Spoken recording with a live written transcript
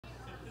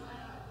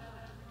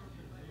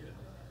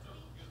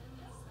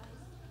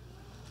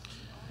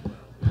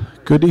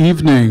Good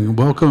evening.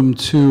 Welcome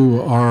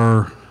to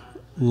our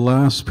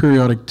last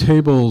periodic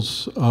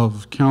tables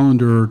of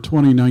calendar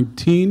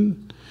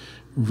 2019.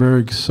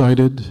 Very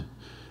excited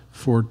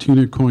for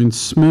Tina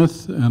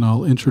Coyne-Smith, and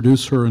I'll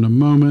introduce her in a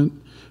moment.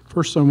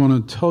 First, I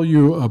want to tell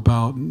you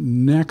about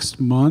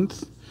next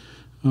month.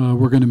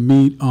 We're going to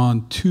meet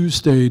on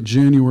Tuesday,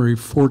 January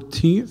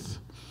 14th,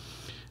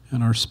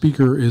 and our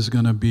speaker is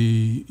going to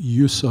be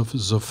Yusuf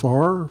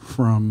Zafar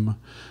from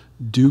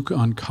Duke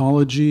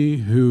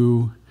Oncology,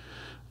 who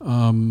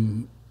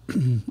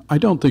I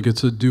don't think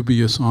it's a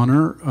dubious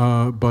honor,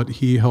 but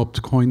he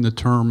helped coin the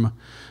term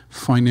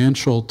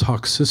financial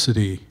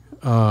toxicity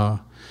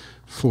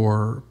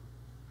for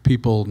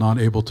people not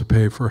able to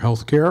pay for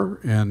health care,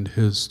 and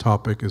his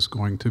topic is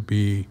going to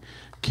be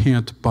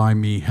Can't Buy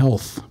Me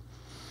Health.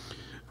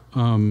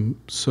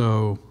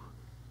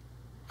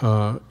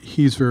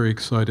 He's very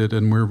excited,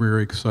 and we're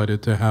very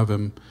excited to have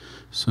him,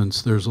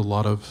 since there's a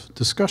lot of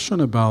discussion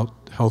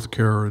about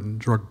healthcare and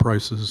drug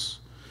prices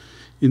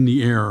in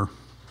the air.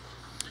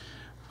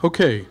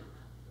 Okay,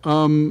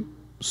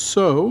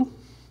 so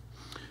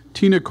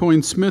Tina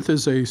Coyne-Smith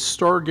is a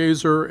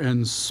stargazer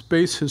and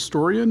space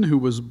historian who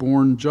was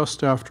born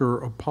just after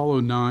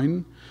Apollo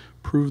 9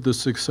 proved the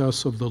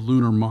success of the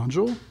lunar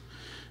module.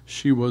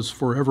 She was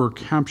forever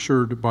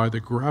captured by the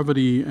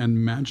gravity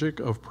and magic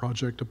of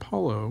Project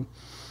Apollo.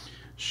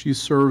 She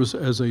serves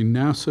as a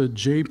NASA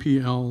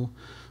JPL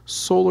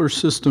Solar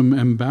System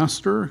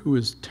Ambassador who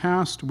is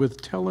tasked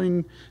with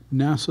telling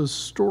NASA's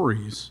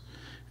stories.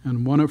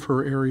 And one of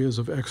her areas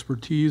of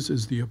expertise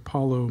is the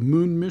Apollo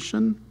moon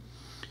mission.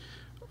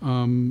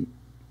 And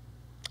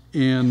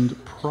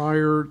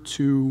prior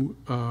to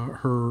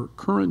her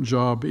current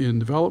job in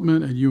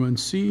development at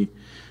UNC,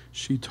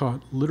 she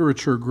taught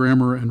literature,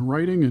 grammar, and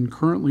writing, and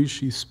currently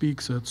she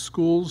speaks at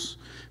schools,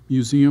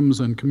 museums,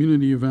 and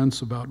community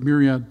events about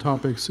myriad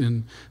topics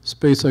in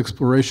space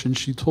exploration.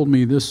 She told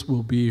me this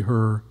will be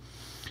her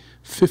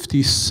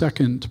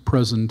 52nd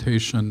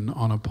presentation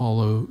on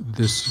Apollo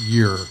this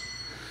year.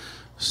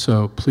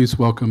 So please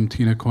welcome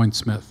Tina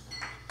Coyne-Smith.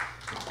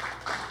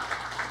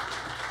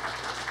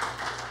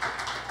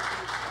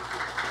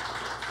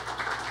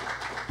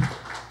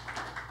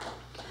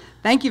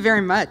 Thank you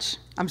very much.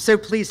 I'm so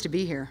pleased to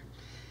be here.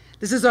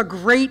 This is a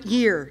great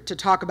year to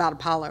talk about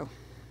Apollo.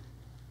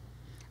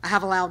 I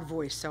have a loud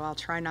voice, so I'll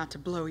try not to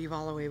blow you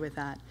all away with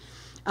that.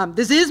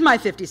 This is my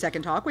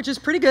 52nd talk, which is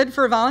pretty good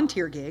for a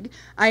volunteer gig.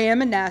 I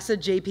am a NASA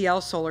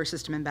JPL Solar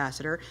System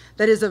Ambassador.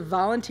 That is a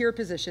volunteer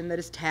position that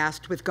is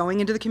tasked with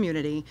going into the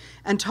community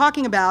and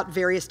talking about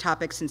various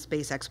topics in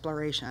space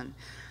exploration.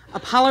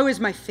 Apollo is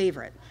my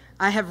favorite.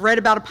 I have read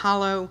about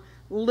Apollo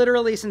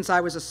literally since I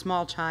was a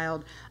small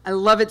child. I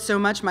love it so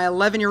much. My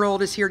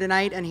 11-year-old is here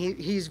tonight, and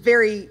he's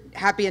very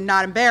happy and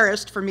not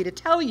embarrassed for me to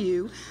tell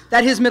you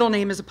that his middle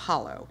name is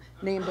Apollo,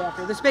 named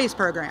after the space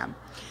program.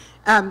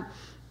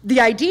 The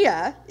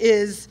idea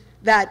is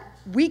that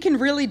we can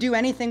really do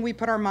anything we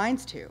put our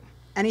minds to,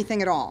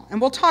 anything at all. And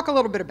we'll talk a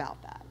little bit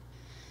about that.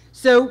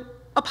 So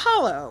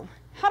Apollo,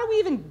 how do we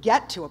even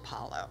get to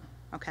Apollo?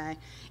 Okay.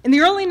 In the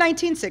early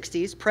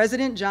 1960s,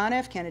 President John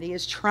F. Kennedy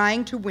is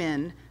trying to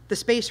win the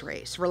space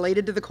race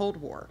related to the Cold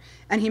War.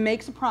 And he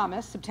makes a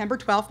promise, September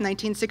 12th,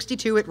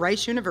 1962 at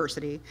Rice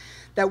University,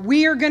 that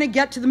we are going to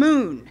get to the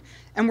moon.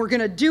 And we're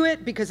going to do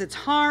it because it's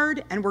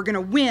hard and we're going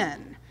to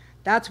win.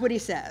 That's what he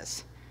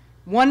says.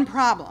 One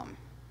problem,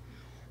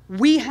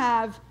 we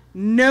have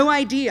no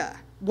idea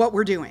what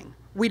we're doing.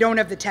 We don't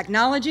have the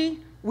technology,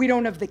 we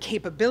don't have the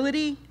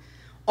capability.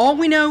 All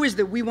we know is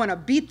that we want to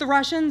beat the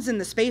Russians in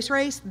the space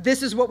race.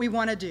 This is what we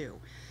want to do.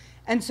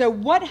 And so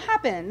what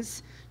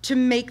happens to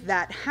make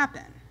that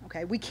happen?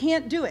 Okay, we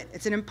can't do it.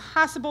 It's an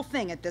impossible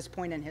thing at this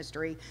point in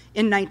history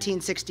in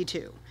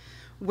 1962.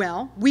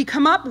 Well, we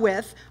come up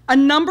with a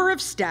number of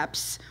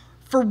steps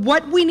for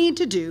what we need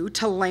to do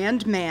to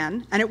land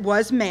man, and it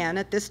was man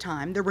at this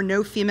time. There were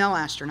no female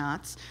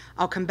astronauts.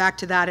 I'll come back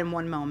to that in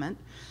one moment.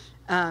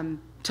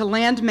 To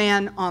land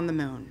man on the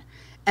moon.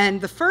 And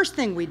the first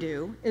thing we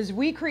do is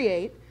we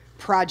create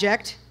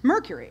Project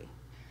Mercury.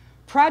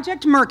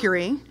 Project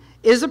Mercury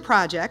is a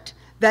project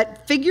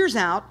that figures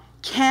out,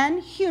 can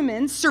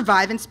humans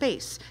survive in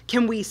space?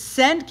 Can we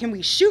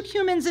shoot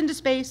humans into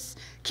space,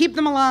 keep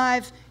them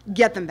alive,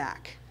 get them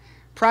back?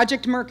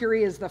 Project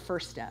Mercury is the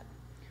first step.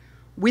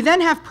 We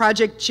then have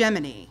Project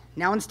Gemini.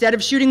 Now, instead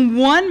of shooting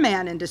one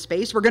man into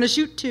space, we're going to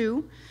shoot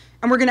two,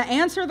 and we're going to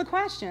answer the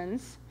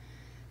questions: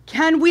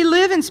 can we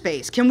live in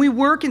space? Can we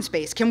work in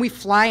space? Can we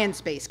fly in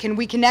space? Can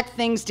we connect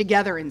things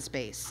together in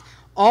space?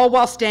 All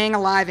while staying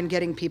alive and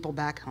getting people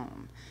back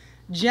home.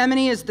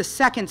 Gemini is the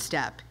second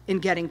step in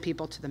getting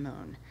people to the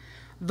moon.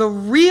 The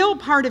real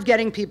part of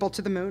getting people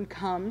to the moon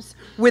comes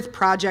with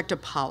Project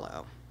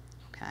Apollo.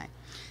 Okay?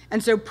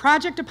 And so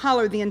Project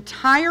Apollo, the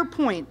entire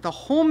point, the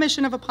whole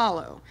mission of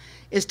Apollo,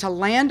 is to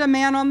land a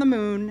man on the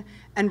moon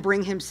and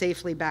bring him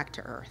safely back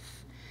to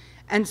Earth.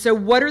 And so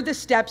what are the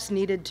steps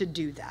needed to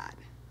do that?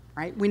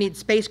 Right? We need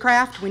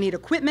spacecraft, we need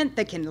equipment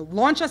that can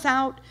launch us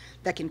out,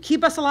 that can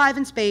keep us alive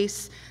in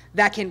space,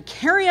 that can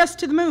carry us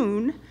to the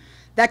moon,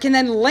 that can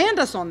then land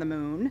us on the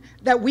moon,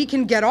 that we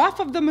can get off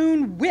of the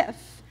moon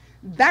with,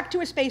 back to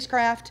a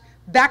spacecraft,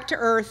 back to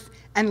Earth,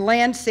 and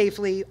land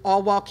safely,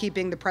 all while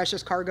keeping the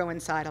precious cargo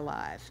inside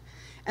alive.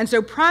 And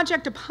so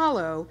Project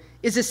Apollo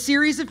is a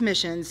series of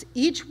missions,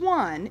 each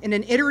one in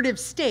an iterative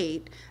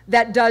state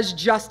that does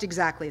just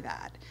exactly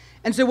that.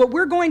 And so what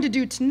we're going to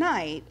do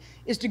tonight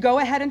is to go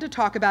ahead and to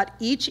talk about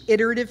each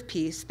iterative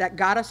piece that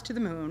got us to the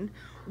moon,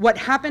 what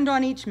happened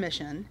on each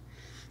mission,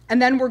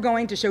 and then we're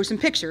going to show some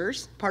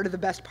pictures. Part of the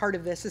best part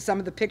of this is some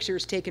of the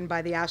pictures taken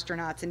by the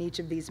astronauts in each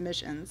of these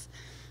missions.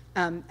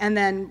 And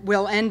then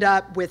we'll end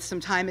up with some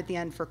time at the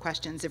end for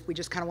questions if we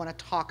just kind of want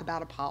to talk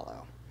about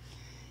Apollo.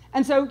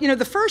 And so,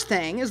 the first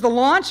thing is the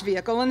launch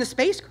vehicle and the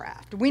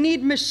spacecraft. We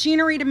need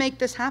machinery to make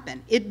this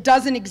happen. It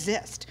doesn't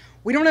exist.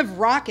 We don't have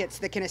rockets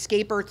that can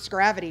escape Earth's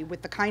gravity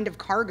with the kind of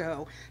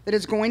cargo that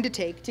it's going to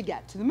take to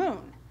get to the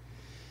moon.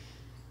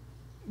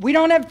 We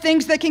don't have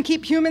things that can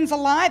keep humans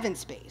alive in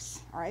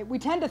space, all right? We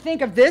tend to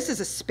think of this as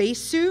a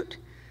spacesuit.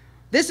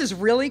 This is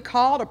really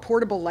called a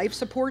portable life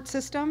support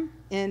system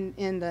in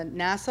the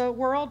NASA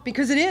world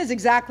because it is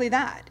exactly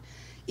that.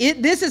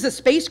 This is a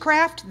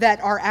spacecraft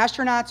that our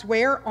astronauts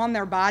wear on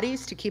their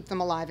bodies to keep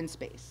them alive in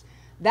space.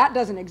 That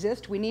doesn't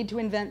exist. We need to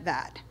invent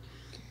that.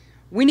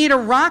 We need a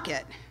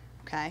rocket,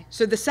 okay?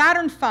 So the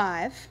Saturn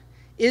V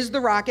is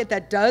the rocket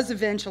that does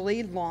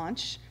eventually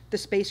launch the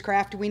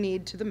spacecraft we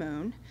need to the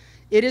moon.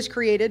 It is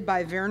created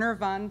by Wernher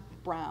von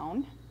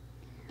Braun.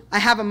 I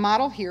have a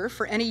model here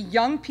for any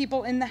young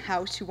people in the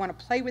house who want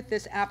to play with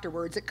this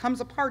afterwards. It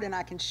comes apart and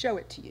I can show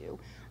it to you.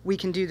 We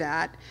can do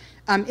that.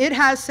 It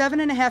has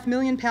 7.5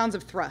 million pounds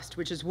of thrust,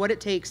 which is what it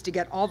takes to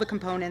get all the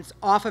components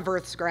off of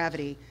Earth's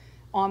gravity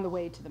on the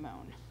way to the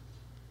moon.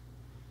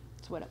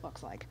 That's what it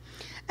looks like.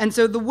 And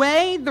so the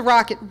way the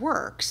rocket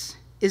works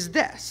is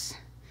this.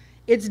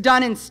 It's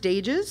done in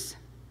stages.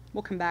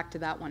 We'll come back to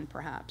that one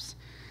perhaps,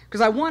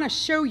 because I want to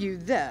show you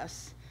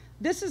this.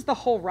 This is the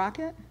whole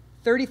rocket,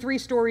 33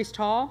 stories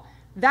tall.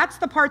 That's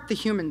the part the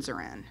humans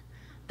are in.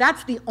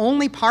 That's the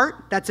only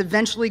part that's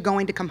eventually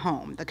going to come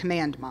home, the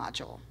command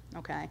module,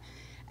 okay?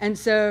 And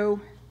so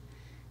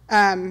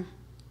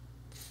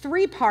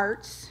 3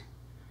 parts.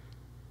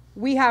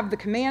 We have the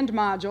command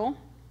module.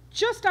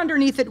 Just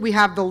underneath it, we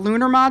have the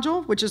lunar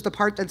module, which is the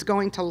part that's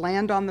going to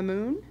land on the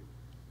moon.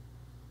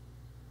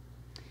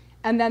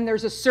 And then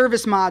there's a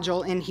service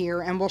module in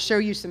here, and we'll show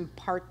you some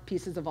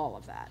pieces of all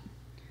of that.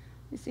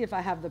 Let me see if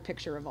I have the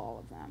picture of all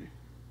of them.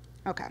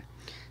 Okay,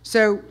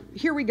 so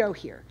here we go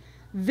here.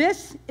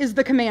 This is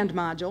the command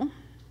module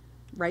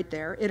right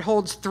there. It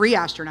holds 3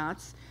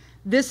 astronauts.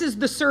 This is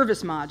the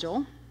service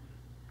module.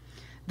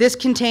 This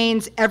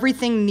contains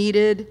everything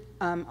needed,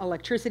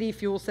 electricity,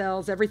 fuel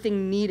cells,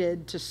 everything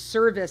needed to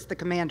service the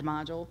command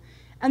module.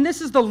 And this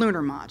is the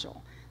lunar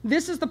module.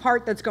 This is the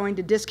part that's going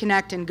to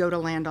disconnect and go to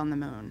land on the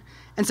moon.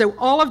 And so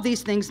all of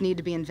these things need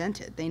to be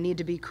invented. They need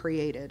to be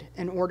created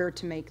in order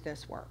to make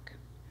this work.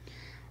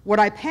 What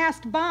I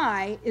passed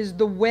by is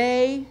the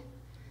way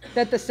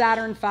that the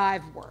Saturn V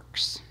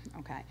works,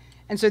 okay?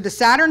 And so the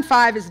Saturn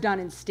V is done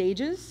in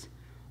stages.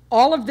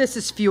 All of this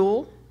is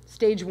fuel,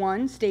 stage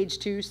 1, stage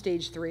 2,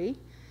 stage 3.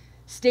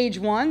 Stage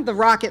 1, the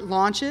rocket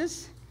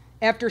launches.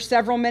 After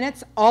several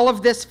minutes, all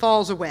of this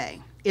falls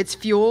away. It's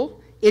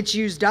fuel, it's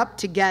used up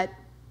to get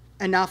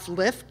enough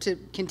lift to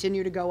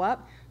continue to go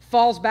up,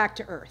 falls back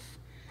to Earth.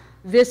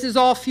 This is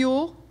all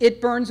fuel,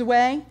 it burns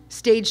away.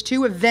 Stage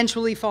 2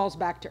 eventually falls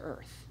back to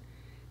Earth.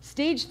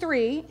 Stage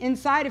 3,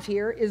 inside of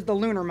here, is the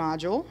lunar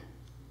module.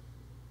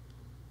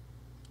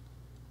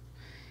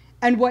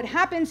 And what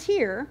happens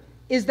here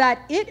is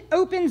that it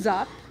opens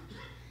up,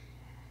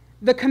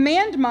 the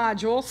command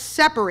module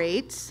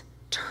separates,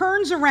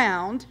 turns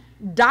around,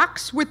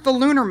 docks with the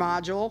lunar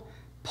module,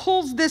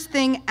 pulls this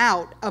thing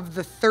out of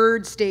the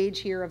 3rd stage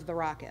here of the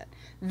rocket.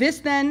 This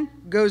then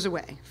goes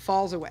away,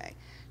 falls away,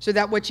 so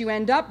that what you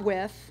end up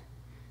with,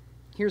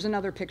 here's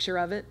another picture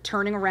of it,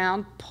 turning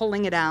around,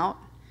 pulling it out.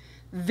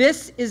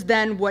 This is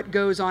then what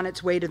goes on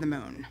its way to the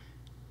moon.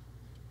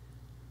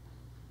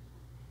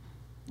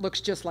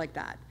 Looks just like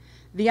that.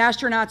 The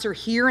astronauts are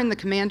here in the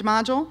command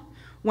module.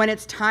 When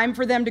it's time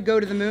for them to go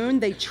to the moon,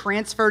 they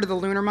transfer to the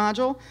lunar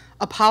module.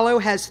 Apollo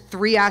has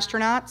 3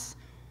 astronauts.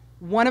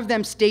 One of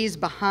them stays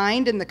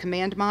behind in the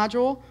command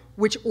module,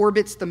 which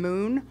orbits the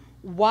moon,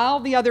 while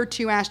the other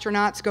 2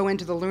 astronauts go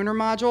into the lunar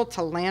module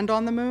to land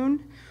on the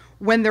moon.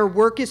 When their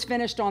work is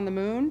finished on the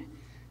moon,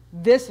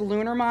 this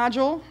lunar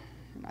module,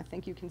 I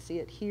think you can see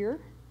it here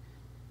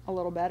a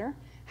little better,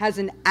 has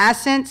an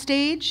ascent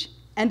stage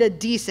and a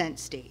descent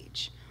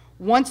stage.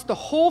 Once the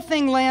whole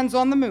thing lands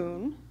on the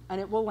moon, and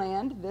it will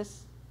land,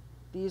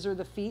 these are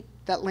the feet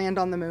that land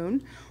on the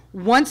moon.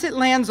 Once it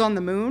lands on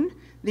the moon,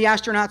 the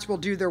astronauts will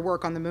do their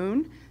work on the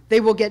moon. They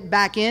will get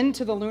back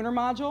into the lunar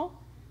module.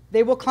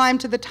 They will climb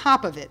to the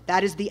top of it.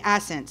 That is the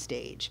ascent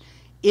stage.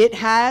 It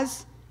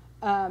has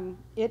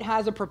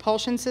a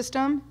propulsion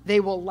system. They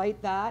will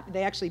light that.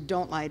 They actually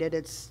don't light it.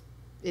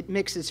 It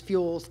mixes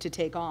fuels to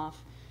take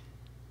off.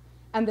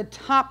 And the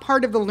top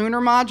part of the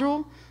lunar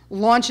module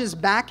launches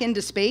back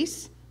into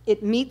space.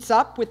 It meets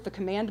up with the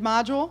command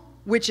module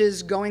which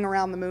is going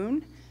around the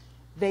moon.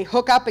 They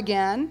hook up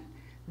again,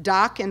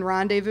 dock and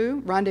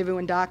rendezvous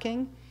and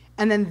docking,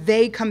 and then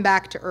they come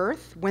back to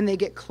Earth. When they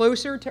get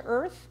closer to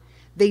Earth,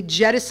 they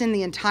jettison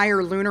the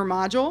entire lunar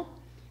module.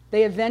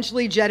 They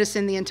eventually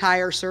jettison the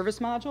entire service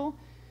module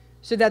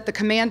so that the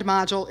command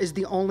module is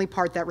the only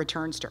part that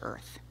returns to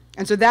Earth.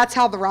 And so that's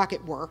how the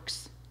rocket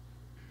works.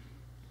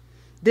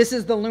 This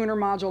is the lunar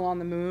module on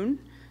the moon.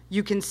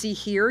 You can see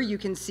here, you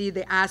can see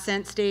the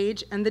ascent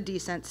stage and the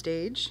descent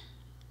stage.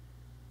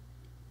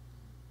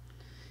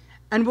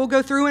 And we'll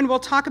go through and we'll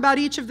talk about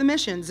each of the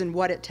missions and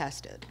what it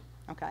tested,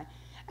 okay?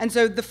 And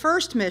so the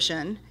first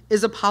mission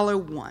is Apollo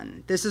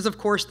 1. This is, of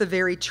course, the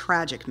very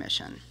tragic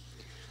mission.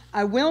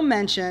 I will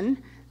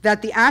mention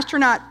that the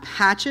astronaut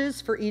patches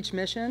for each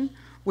mission,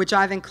 which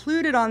I've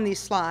included on these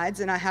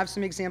slides, and I have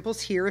some examples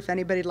here if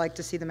anybody'd like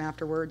to see them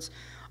afterwards,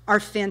 are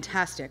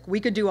fantastic. We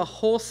could do a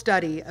whole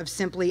study of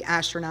simply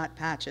astronaut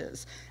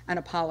patches and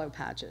Apollo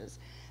patches.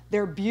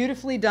 They're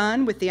beautifully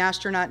done with the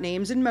astronaut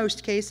names in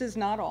most cases,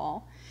 not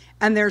all.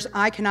 And there's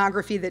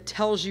iconography that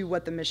tells you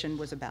what the mission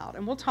was about.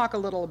 And we'll talk a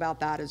little about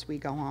that as we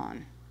go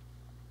on.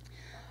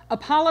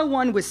 Apollo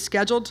 1 was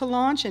scheduled to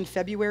launch in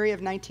February of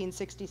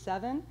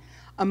 1967.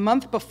 A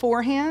month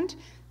beforehand,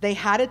 they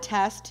had a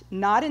test,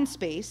 not in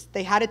space,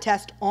 they had a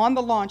test on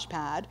the launch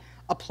pad,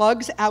 a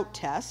plugs out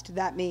test.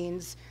 That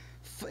means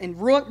in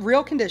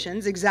real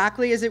conditions,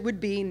 exactly as it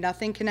would be,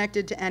 nothing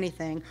connected to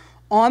anything,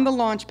 on the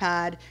launch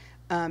pad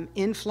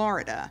in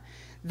Florida.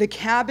 The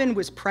cabin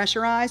was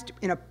pressurized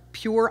in a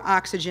pure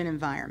oxygen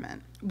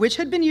environment, which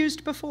had been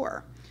used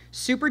before.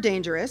 Super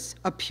dangerous,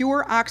 a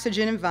pure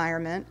oxygen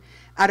environment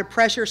at a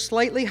pressure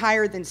slightly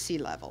higher than sea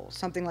level,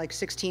 something like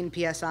 16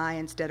 psi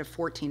instead of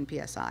 14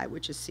 psi,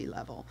 which is sea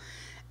level.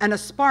 And a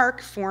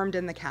spark formed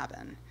in the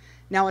cabin.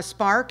 Now, a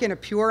spark in a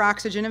pure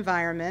oxygen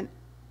environment,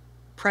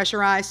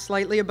 pressurized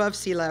slightly above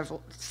sea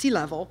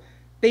level,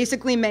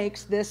 basically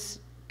makes this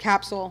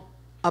capsule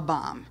a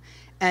bomb,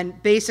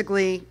 and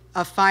basically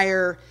a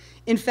fire.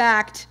 In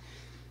fact,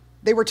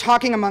 they were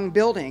talking among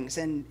buildings,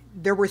 and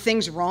there were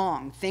things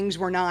wrong. Things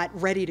were not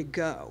ready to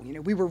go. You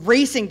know, we were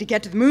racing to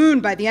get to the moon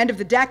by the end of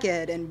the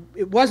decade, and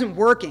it wasn't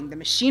working. The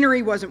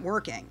machinery wasn't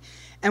working.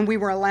 And we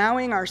were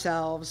allowing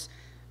ourselves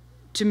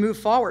to move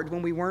forward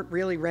when we weren't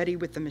really ready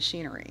with the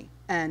machinery.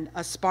 And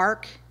a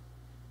spark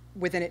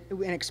with an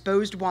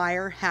exposed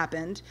wire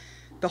happened.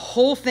 The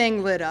whole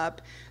thing lit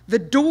up. The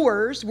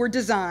doors were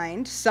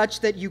designed such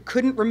that you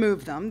couldn't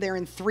remove them. They're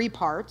in 3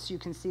 parts. You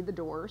can see the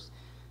doors.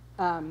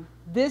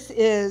 This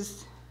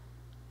is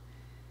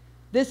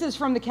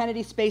from the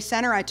Kennedy Space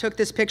Center. I took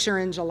this picture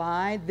in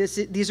July.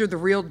 These are the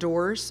real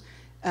doors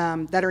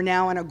that are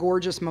now in a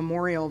gorgeous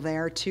memorial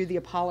there to the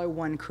Apollo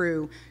 1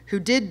 crew who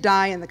did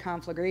die in the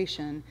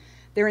conflagration.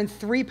 They're in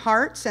 3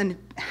 parts and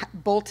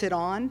bolted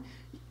on.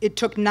 It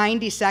took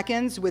 90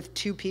 seconds with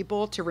 2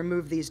 people to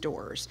remove these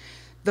doors.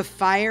 The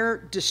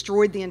fire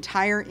destroyed the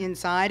entire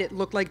inside. It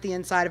looked like the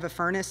inside of a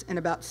furnace in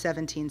about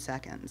 17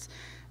 seconds.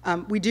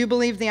 We do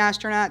believe the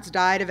astronauts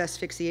died of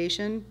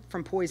asphyxiation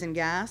from poison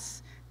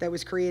gas that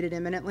was created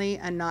imminently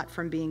and not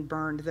from being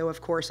burned, though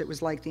of course it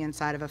was like the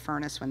inside of a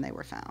furnace when they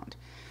were found.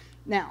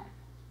 Now,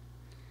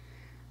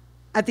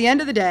 at the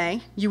end of the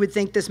day, you would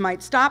think this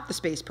might stop the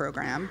space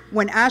program.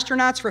 When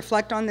astronauts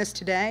reflect on this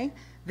today,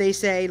 they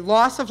say,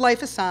 loss of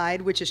life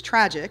aside, which is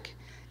tragic,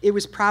 it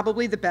was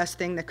probably the best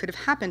thing that could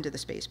have happened to the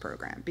space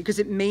program because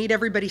it made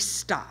everybody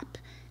stop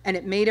and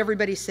it made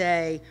everybody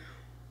say,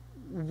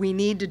 we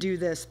need to do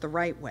this the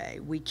right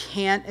way. We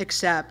can't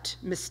accept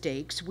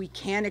mistakes. We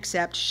can't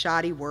accept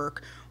shoddy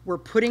work. We're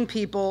putting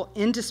people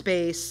into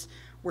space.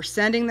 We're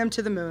sending them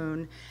to the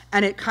moon.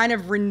 And it kind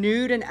of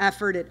renewed an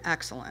effort at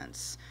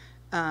excellence.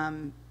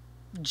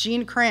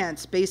 Gene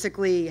Kranz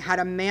basically had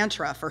a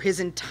mantra for his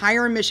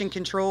entire mission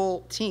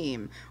control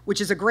team,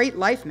 which is a great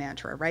life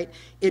mantra, right?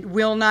 It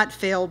will not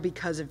fail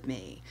because of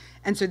me.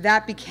 And so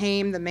that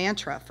became the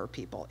mantra for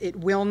people. It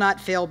will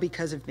not fail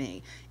because of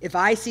me. If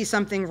I see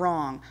something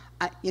wrong,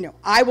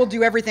 I will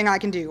do everything I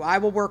can do. I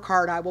will work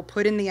hard. I will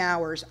put in the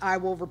hours. I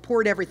will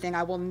report everything.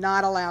 I will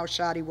not allow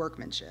shoddy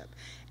workmanship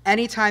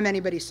anytime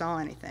anybody saw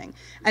anything.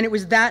 And it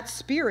was that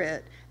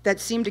spirit that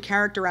seemed to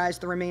characterize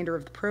the remainder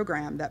of the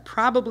program that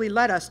probably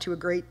led us to a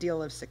great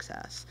deal of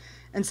success.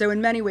 And so in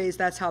many ways,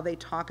 that's how they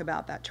talk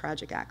about that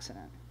tragic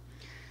accident.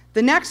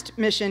 The next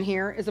mission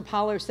here is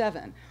Apollo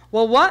 7.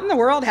 Well, what in the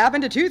world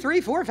happened to 2,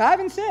 3, 4, 5,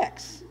 and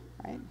 6?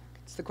 Right?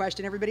 It's the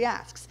question everybody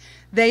asks.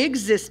 They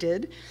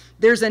existed.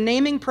 There's a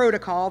naming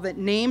protocol that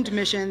named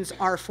missions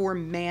are for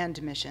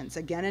manned missions.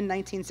 Again, in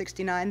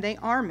 1969, they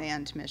are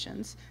manned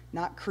missions,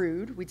 not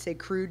crewed. We'd say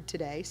crewed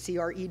today,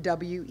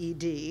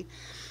 C-R-E-W-E-D.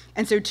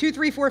 And so 2,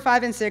 3, 4,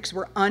 5, and 6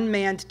 were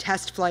unmanned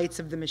test flights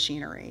of the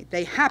machinery.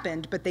 They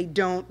happened, but they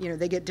don't,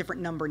 they get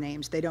different number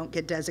names. They don't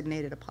get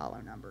designated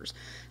Apollo numbers.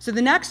 So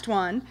the next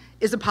one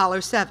is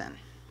Apollo 7.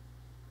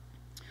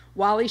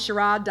 Wally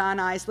Schirra, Don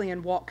Isley,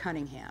 and Walt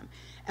Cunningham.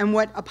 And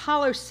what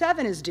Apollo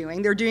 7 is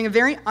doing, they're doing a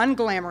very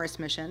unglamorous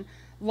mission,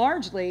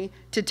 largely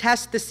to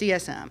test the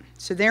CSM.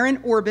 So they're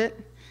in orbit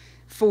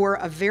for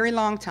a very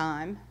long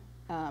time.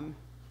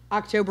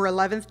 October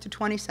 11th to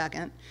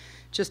 22nd,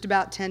 just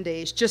about 10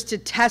 days, just to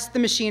test the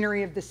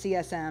machinery of the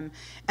CSM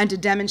and to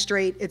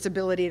demonstrate its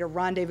ability to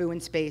rendezvous in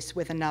space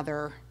with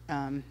another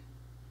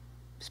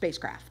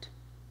spacecraft.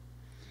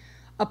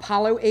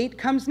 Apollo 8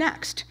 comes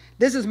next.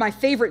 This is my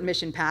favorite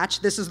mission patch.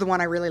 This is the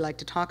one I really like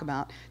to talk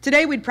about.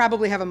 Today, we'd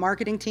probably have a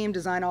marketing team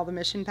design all the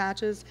mission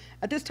patches.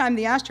 At this time,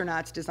 the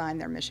astronauts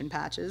designed their mission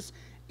patches.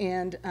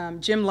 And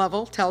Jim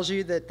Lovell tells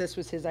you that this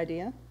was his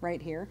idea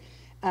right here.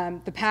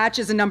 The patch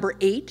is a number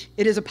 8.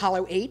 It is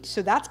Apollo 8,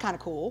 so that's kind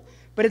of cool.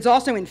 But it's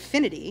also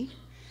infinity.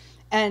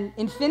 And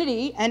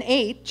infinity and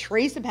 8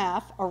 trace a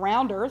path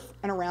around Earth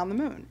and around the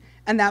moon.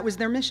 And that was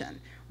their mission.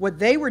 What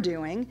they were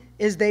doing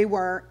is they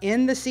were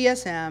in the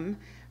CSM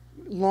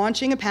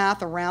launching a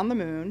path around the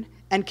moon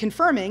and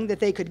confirming that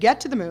they could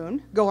get to the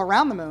moon, go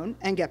around the moon,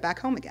 and get back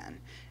home again.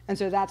 And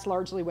so that's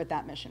largely what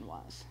that mission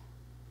was.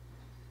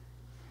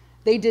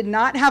 They did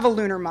not have a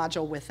lunar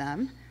module with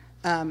them,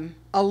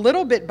 a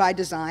little bit by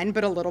design,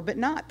 but a little bit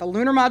not. The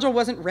lunar module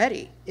wasn't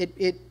ready.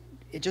 It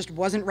just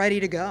wasn't ready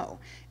to go.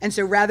 And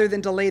so rather than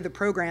delay the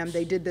program,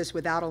 they did this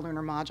without a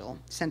lunar module,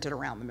 sent it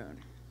around the moon.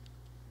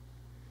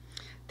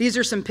 These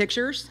are some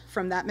pictures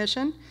from that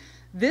mission.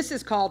 This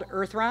is called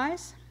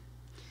Earthrise,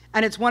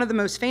 and it's one of the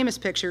most famous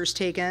pictures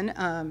taken.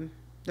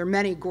 There are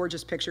many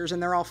gorgeous pictures,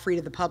 and they're all free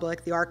to the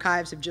public. The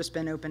archives have just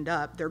been opened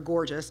up. They're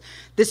gorgeous.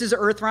 This is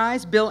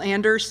Earthrise. Bill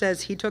Anders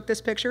says he took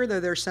this picture, though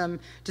there's some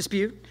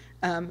dispute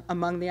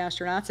among the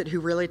astronauts at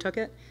who really took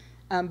it.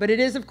 But it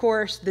is, of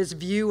course, this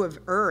view of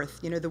Earth,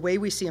 you know, the way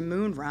we see a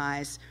moon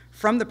rise.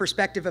 From the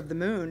perspective of the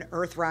moon,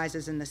 Earth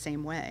rises in the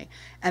same way.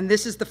 And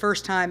this is the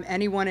first time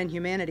anyone in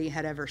humanity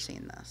had ever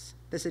seen this.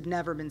 This had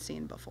never been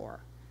seen before.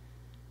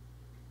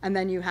 And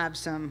then you have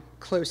some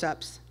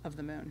close-ups of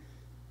the moon.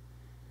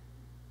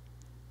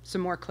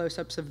 Some more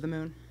close-ups of the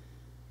moon.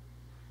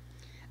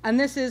 And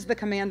this is the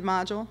command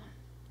module.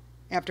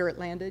 After it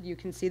landed, you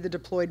can see the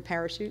deployed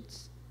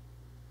parachutes.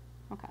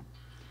 Okay.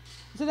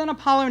 So then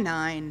Apollo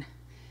 9.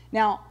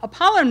 Now,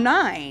 Apollo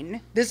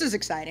 9, this is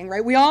exciting,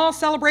 right? We all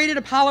celebrated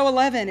Apollo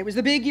 11. It was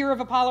the big year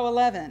of Apollo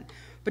 11.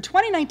 But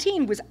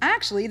 2019 was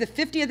actually the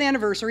 50th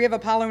anniversary of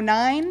Apollo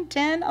 9,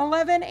 10,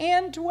 11,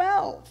 and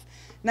 12.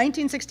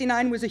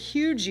 1969 was a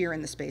huge year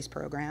in the space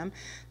program.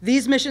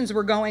 These missions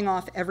were going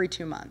off every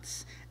 2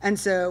 months. And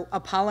so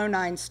Apollo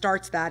 9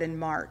 starts that in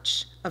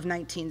March of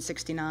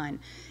 1969.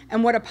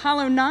 And what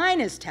Apollo 9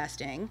 is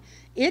testing,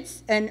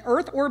 it's an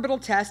Earth orbital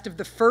test of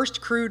the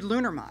first crewed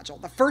lunar module,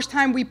 the first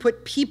time we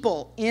put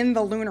people in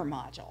the lunar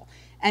module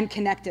and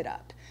connect it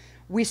up.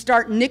 We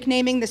start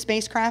nicknaming the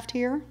spacecraft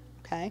here,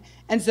 okay?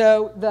 And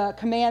so the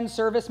command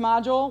service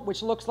module,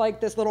 which looks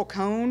like this little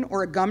cone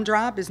or a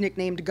gumdrop, is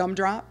nicknamed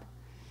Gumdrop.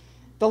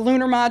 The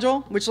lunar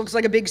module, which looks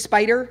like a big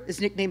spider,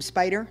 is nicknamed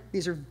Spider.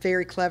 These are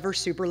very clever,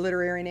 super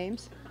literary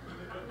names.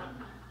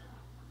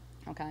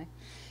 Okay.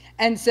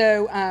 And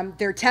so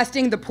they're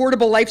testing the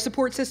portable life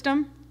support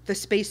system, the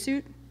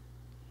spacesuit.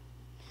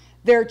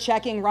 They're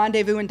checking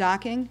rendezvous and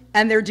docking,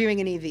 and they're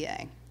doing an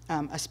EVA,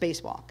 a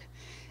spacewalk.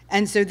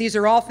 And so these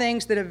are all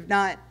things that have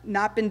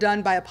not been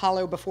done by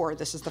Apollo before.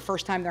 This is the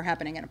first time they're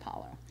happening in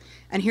Apollo.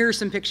 And here are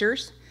some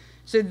pictures.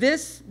 So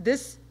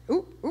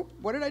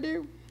what did I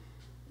do?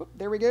 Oop,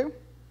 there we go.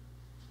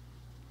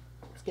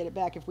 Let's get it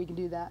back if we can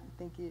do that.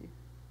 Thank you.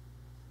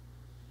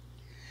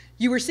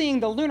 You were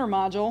seeing the lunar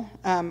module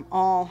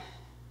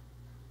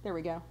there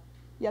we go.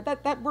 Yeah,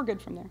 we're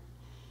good from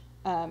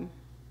there.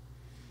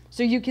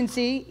 So you can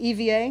see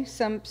EVA,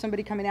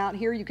 somebody coming out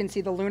here. You can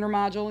see the lunar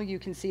module. You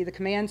can see the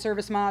command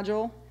service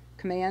module,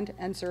 command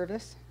and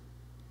service.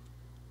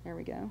 There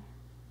we go.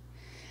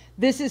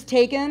 This is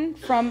taken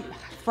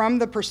from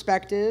the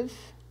perspective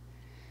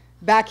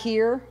back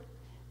here.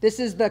 This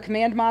is the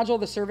command module,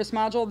 the service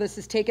module. This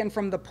is taken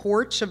from the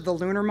porch of the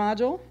lunar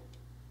module.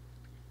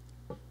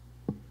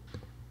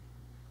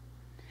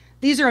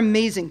 These are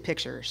amazing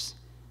pictures.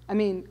 I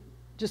mean,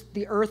 just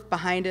the Earth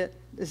behind it.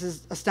 This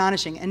is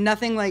astonishing, and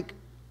nothing like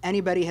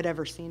anybody had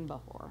ever seen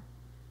before.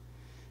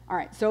 All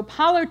right, so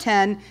Apollo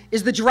 10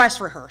 is the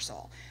dress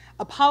rehearsal.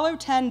 Apollo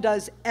 10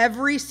 does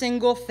every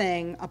single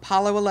thing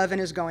Apollo 11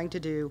 is going to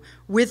do,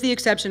 with the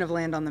exception of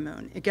land on the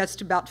moon. It gets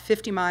to about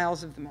 50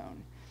 miles of the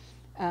moon.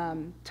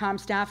 Tom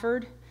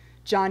Stafford,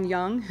 John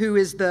Young, who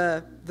is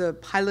the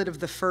pilot of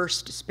the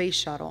first space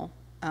shuttle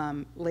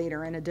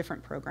later in a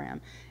different program,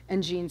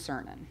 and Gene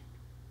Cernan.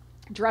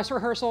 Dress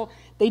rehearsal,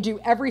 they do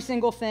every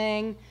single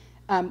thing.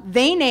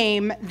 They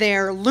name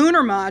their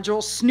lunar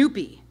module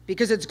Snoopy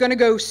because it's going to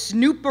go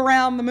snoop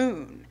around the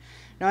moon.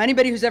 Now,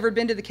 anybody who's ever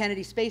been to the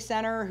Kennedy Space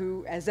Center,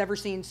 who has ever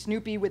seen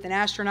Snoopy with an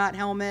astronaut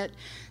helmet,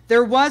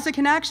 there was a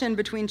connection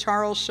between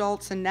Charles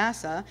Schultz and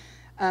NASA.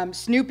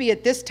 Snoopy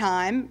at this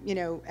time, you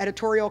know,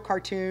 editorial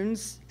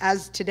cartoons,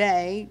 as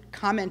today,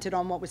 commented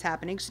on what was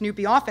happening.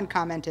 Snoopy often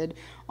commented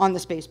on the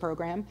space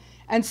program,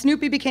 and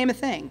Snoopy became a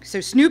thing.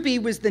 So Snoopy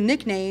was the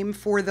nickname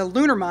for the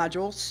lunar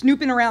module,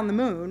 snooping around the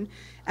moon,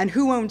 and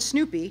who owned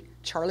Snoopy?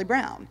 Charlie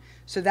Brown.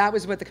 So that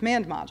was what the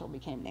command module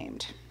became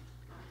named.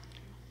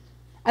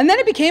 And then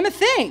it became a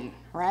thing,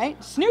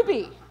 right?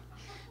 Snoopy.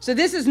 So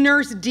this is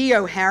Nurse D.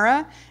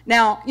 O'Hara.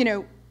 Now, you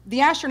know, the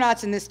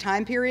astronauts in this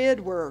time period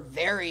were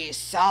very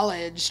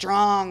solid,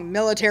 strong,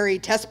 military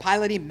test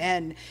piloting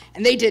men,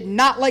 and they did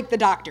not like the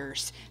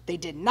doctors. They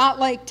did not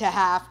like to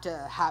have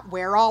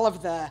wear all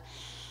of the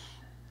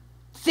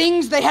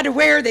things they had to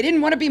wear. They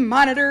didn't want to be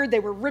monitored. They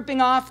were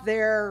ripping off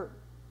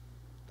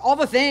all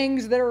the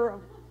things that are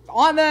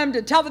on them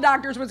to tell the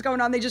doctors what's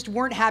going on. They just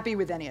weren't happy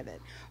with any of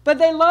it. But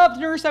they loved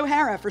Nurse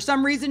O'Hara. For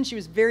some reason, she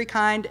was very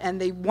kind,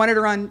 and they wanted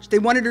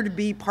her to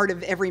be part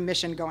of every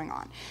mission going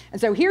on. And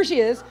so here she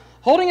is,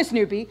 holding a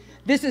Snoopy.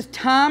 This is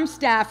Tom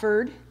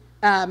Stafford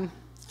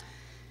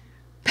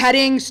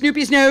petting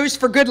Snoopy's nose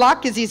for good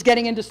luck as he's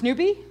getting into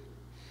Snoopy.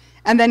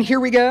 And then here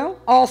we go,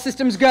 all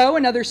systems go,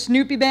 another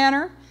Snoopy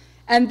banner.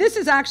 And this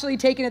is actually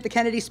taken at the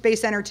Kennedy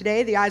Space Center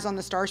today, the Eyes on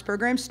the Stars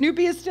program.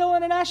 Snoopy is still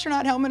in an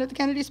astronaut helmet at the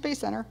Kennedy Space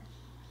Center.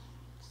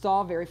 It's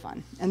all very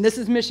fun. And this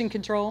is mission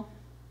control.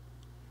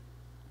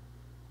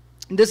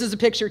 And this is a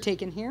picture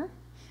taken here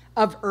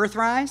of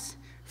Earthrise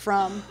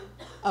from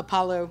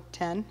Apollo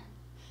 10.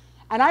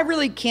 And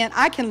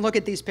I can look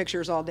at these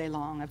pictures all day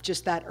long of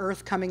just that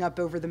Earth coming up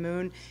over the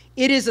moon.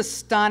 It is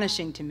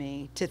astonishing to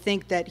me to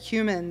think that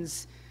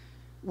humans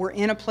were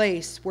in a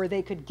place where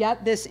they could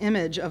get this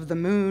image of the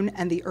moon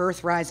and the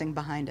Earth rising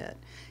behind it.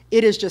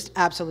 It is just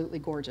absolutely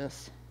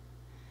gorgeous.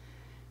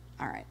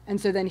 All right, and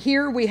so then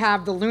here we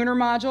have the lunar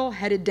module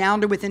headed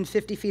down to within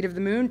 50 feet of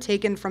the moon,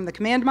 taken from the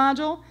command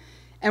module.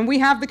 And we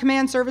have the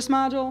command service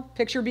module,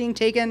 picture being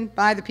taken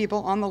by the people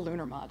on the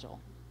lunar module.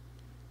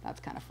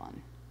 That's kind of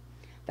fun.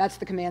 That's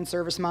the command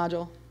service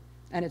module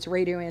and its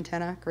radio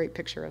antenna. Great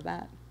picture of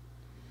that.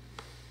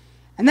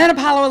 And then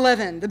Apollo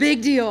 11, the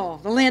big deal,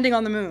 the landing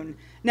on the moon.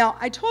 Now,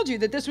 I told you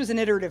that this was an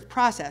iterative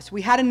process.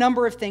 We had a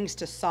number of things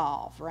to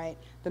solve, right?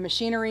 The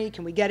machinery,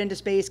 can we get into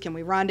space? Can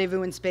we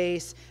rendezvous in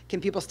space? Can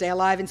people stay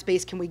alive in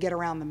space? Can we get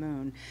around the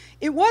moon?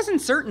 It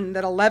wasn't certain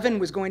that 11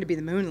 was going to be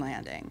the moon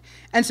landing.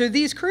 And so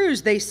these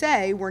crews, they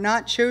say, were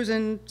not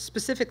chosen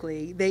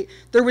specifically.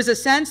 There was a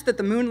sense that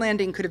the moon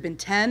landing could have been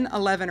 10,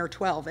 11, or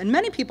 12. And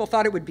many people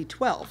thought it would be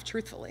 12,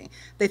 truthfully.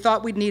 They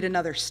thought we'd need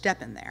another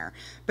step in there.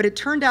 But it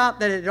turned out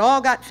that it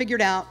all got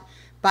figured out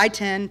by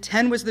 10.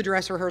 10 was the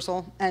dress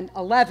rehearsal, and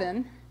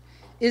 11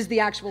 is the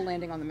actual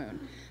landing on the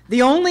moon.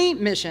 The only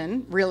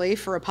mission, really,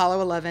 for Apollo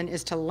 11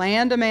 is to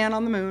land a man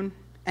on the moon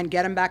and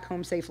get him back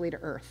home safely to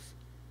Earth.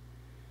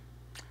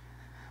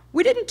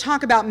 We didn't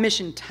talk about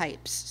mission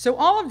types. So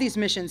all of these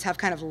missions have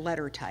kind of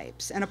letter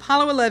types, and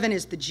Apollo 11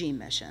 is the G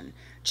mission.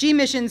 G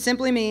mission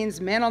simply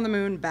means man on the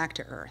moon, back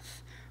to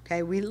Earth.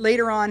 Okay, we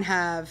later on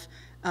have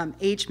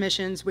H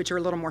missions, which are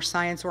a little more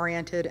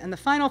science-oriented, and the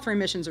final 3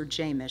 missions are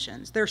J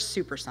missions. They're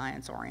super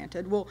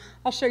science-oriented.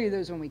 I'll show you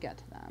those when we get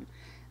to them.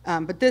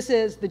 But this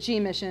is the G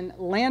mission,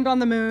 land on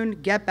the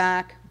moon, get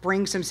back,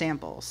 bring some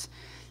samples.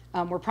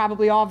 We're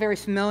probably all very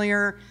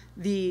familiar.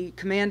 The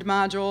command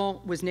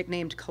module was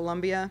nicknamed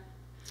Columbia,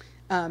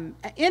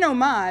 in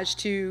homage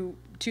to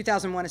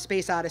 2001: A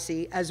Space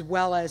Odyssey, as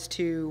well as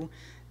to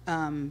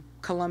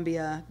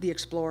Columbia, the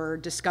explorer,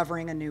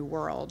 discovering a new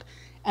world.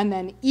 And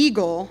then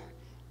Eagle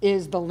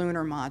is the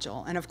lunar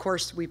module. And of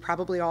course, we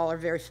probably all are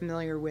very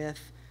familiar with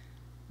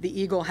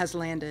the Eagle has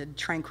landed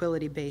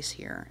Tranquility Base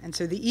here. And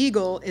so the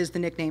Eagle is the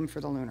nickname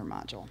for the lunar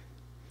module.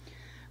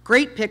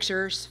 Great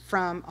pictures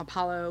from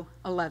Apollo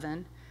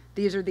 11.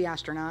 These are the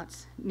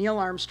astronauts: Neil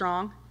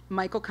Armstrong,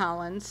 Michael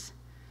Collins,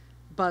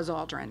 Buzz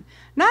Aldrin.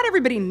 Not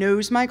everybody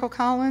knows Michael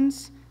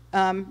Collins.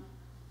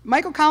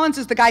 Michael Collins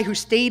is the guy who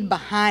stayed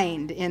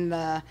behind in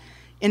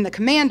the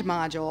command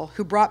module,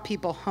 who brought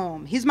people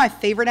home. He's my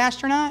favorite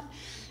astronaut.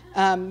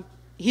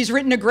 He's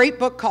written a great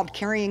book called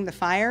Carrying the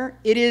Fire.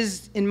 It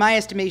is, in my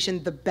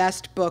estimation, the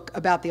best book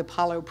about the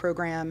Apollo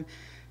program,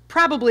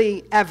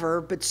 probably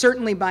ever, but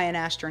certainly by an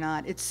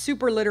astronaut. It's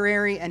super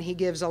literary, and he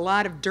gives a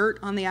lot of dirt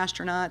on the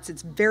astronauts.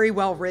 It's very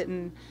well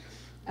written.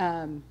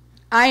 I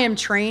am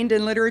trained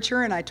in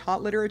literature, and I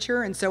taught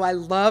literature, and so I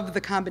love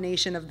the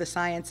combination of the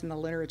science and the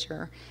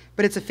literature.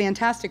 But it's a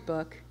fantastic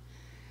book.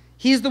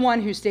 He's the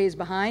one who stays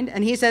behind,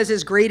 and he says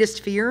his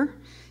greatest fear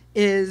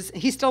is,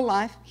 he's still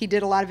alive. He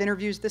did a lot of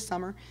interviews this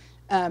summer.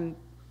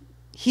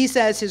 He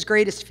says his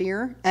greatest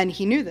fear, and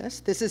he knew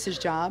this is his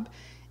job,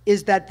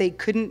 is that they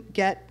couldn't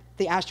get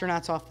the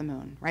astronauts off the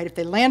moon, right? If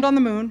they land on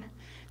the moon,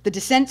 the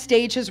descent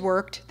stage has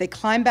worked, they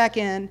climb back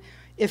in.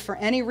 If for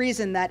any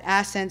reason that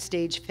ascent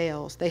stage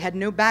fails, they had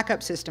no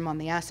backup system on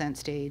the ascent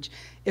stage.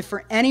 If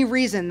for any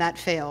reason that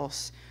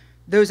fails,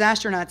 those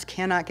astronauts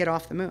cannot get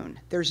off the moon.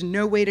 There's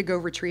no way to go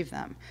retrieve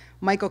them.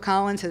 Michael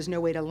Collins has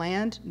no way to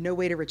land, no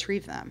way to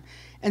retrieve them.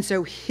 And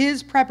so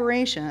his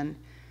preparation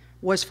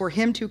was for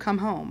him to come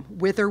home,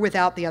 with or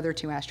without the other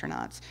 2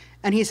 astronauts.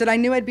 And he said, I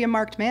knew I'd be a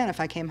marked man if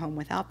I came home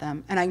without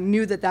them, and I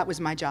knew that that was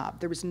my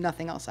job. There was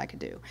nothing else I could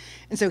do.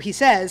 And so he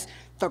says,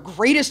 the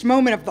greatest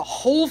moment of the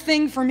whole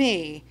thing for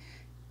me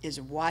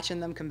is watching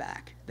them come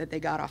back, that they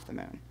got off the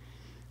moon.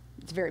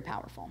 It's very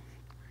powerful.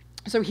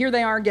 So here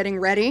they are getting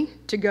ready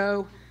to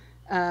go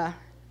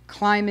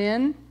climb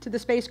in to the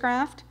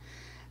spacecraft.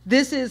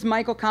 This is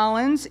Michael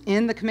Collins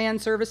in the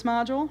command service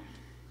module.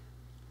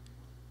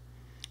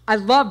 I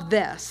love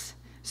this.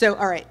 So,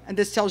 all right, and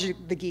this tells you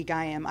the geek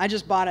I am. I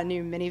just bought a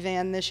new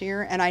minivan this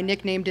year, and I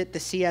nicknamed it the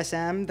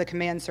CSM, the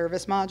Command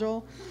Service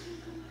Module,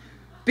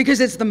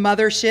 because it's the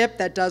mothership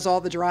that does all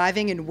the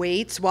driving and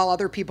waits while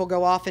other people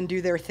go off and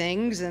do their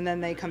things, and then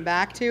they come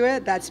back to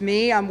it. That's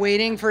me. I'm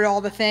waiting for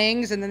all the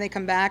things, and then they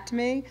come back to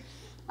me.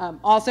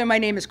 Also, my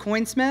name is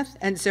Coyne-Smith,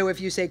 and so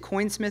if you say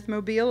Coyne-Smith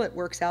Mobile, it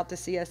works out to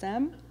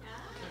CSM.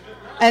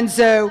 And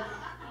so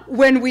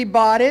when we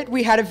bought it,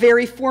 we had a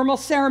very formal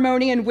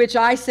ceremony in which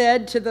I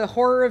said, to the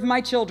horror of my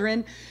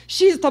children,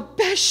 she's the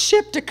best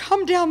ship to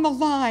come down the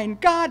line.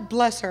 God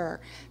bless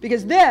her.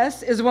 Because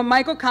this is what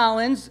Michael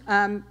Collins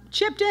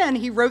chipped in.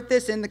 He wrote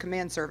this in the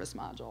Command Service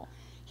Module.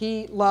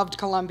 He loved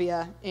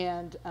Columbia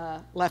and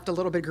left a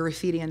little bit of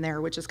graffiti in there,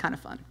 which is kind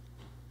of fun.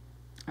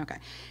 Okay.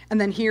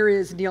 And then here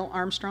is Neil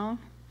Armstrong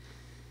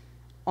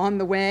on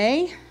the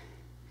way.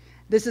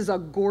 This is a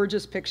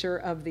gorgeous picture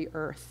of the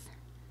Earth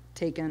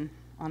taken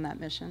on that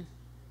mission.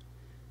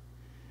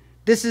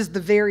 This is the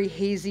very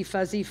hazy,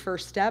 fuzzy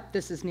first step.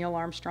 This is Neil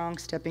Armstrong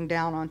stepping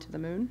down onto the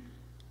moon.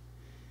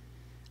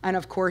 And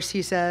of course,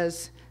 he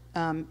says,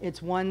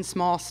 it's one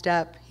small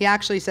step. He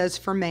actually says,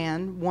 for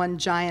man, one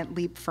giant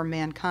leap for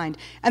mankind.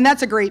 And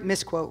that's a great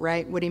misquote,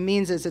 right? What he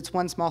means is it's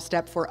one small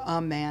step for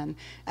a man.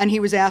 And he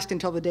was asked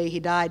until the day he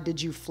died,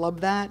 did you flub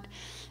that?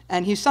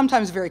 And he's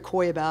sometimes very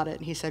coy about it.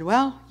 And he said,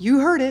 well, you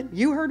heard it.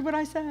 You heard what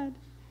I said.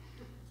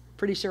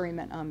 Pretty sure he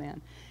meant a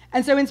man.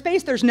 And so in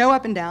space, there's no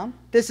up and down.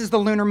 This is the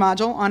lunar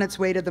module on its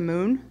way to the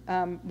moon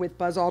with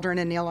Buzz Aldrin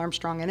and Neil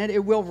Armstrong in it. It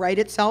will right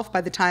itself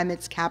by the time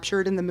it's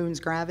captured in the moon's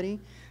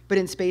gravity. But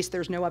in space,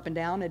 there's no up and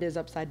down. It is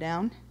upside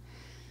down.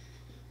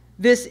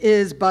 This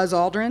is Buzz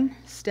Aldrin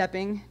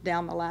stepping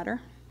down the ladder,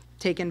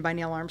 taken by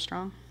Neil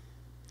Armstrong.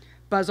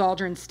 Buzz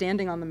Aldrin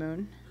standing on the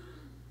moon.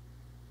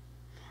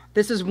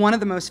 This is one of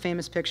the most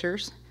famous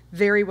pictures,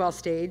 very well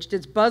staged.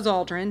 It's Buzz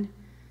Aldrin.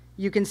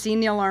 You can see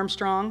Neil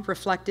Armstrong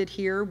reflected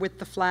here with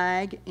the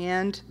flag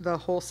and the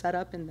whole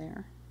setup in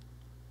there.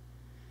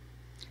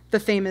 The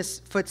famous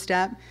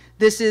footstep.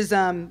 This is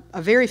a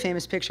very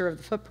famous picture of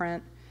the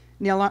footprint.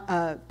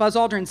 Buzz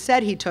Aldrin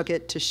said he took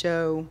it to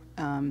show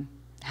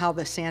how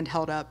the sand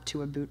held up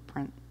to a boot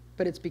print,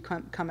 but it's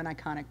become an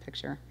iconic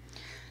picture.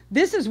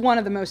 This is one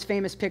of the most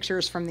famous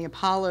pictures from the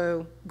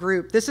Apollo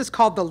group. This is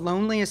called The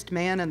Loneliest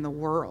Man in the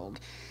World.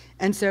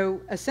 And so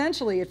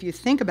essentially, if you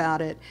think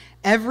about it,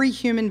 every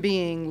human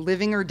being,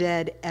 living or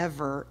dead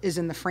ever, is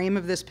in the frame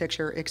of this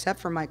picture except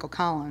for Michael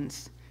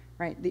Collins,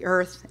 right? The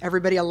Earth,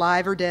 everybody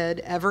alive or dead,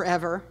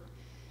 ever.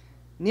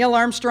 Neil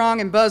Armstrong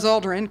and Buzz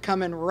Aldrin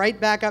coming right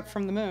back up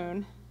from the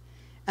moon,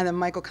 and then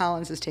Michael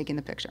Collins is taking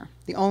the picture.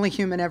 The only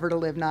human ever to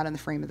live not in the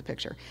frame of the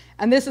picture.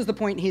 And this is the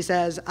point he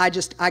says,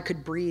 I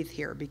could breathe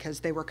here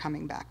because they were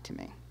coming back to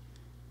me.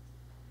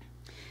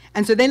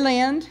 And so they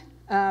land.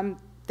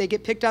 They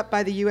get picked up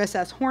by the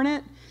USS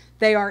Hornet.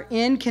 They are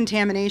in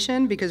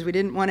contamination because we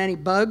didn't want any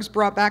bugs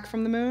brought back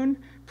from the moon.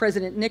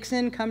 President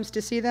Nixon comes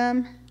to see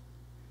them.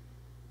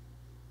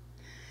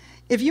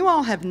 If you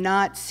all have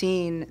not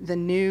seen the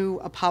new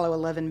Apollo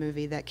 11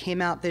 movie that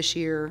came out this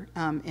year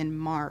in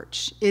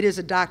March, it is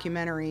a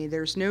documentary.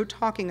 There's no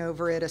talking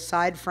over it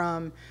aside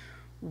from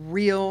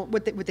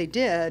what they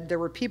did. There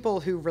were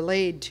people who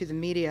relayed to the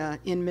media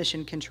in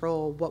mission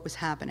control what was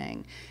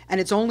happening,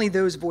 and it's only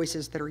those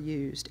voices that are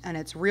used, and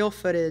it's real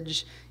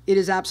footage. It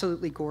is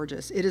absolutely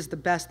gorgeous. It is the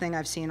best thing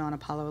I've seen on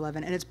Apollo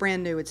 11, and it's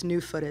brand new. It's new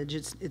footage.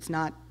 It's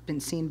not been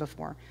seen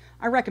before.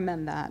 I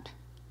recommend that.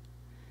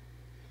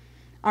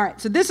 All right,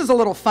 so this is a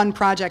little fun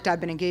project I've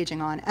been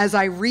engaging on. As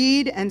I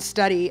read and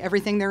study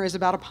everything there is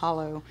about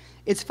Apollo,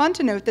 it's fun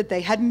to note that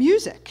they had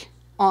music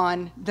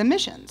on the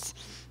missions.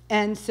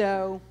 And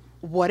so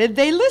what did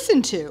they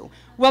listen to?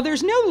 Well,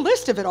 there's no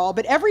list of it all,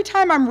 but every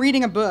time I'm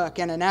reading a book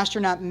and an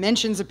astronaut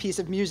mentions a piece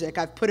of music,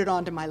 I've put it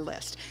onto my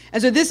list.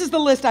 And so this is the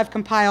list I've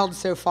compiled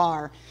so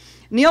far.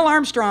 Neil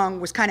Armstrong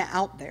was kind of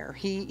out there.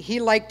 He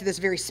liked this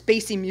very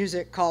spacey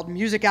music called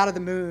Music Out of the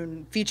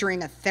Moon,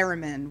 featuring a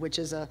theremin, which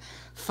is a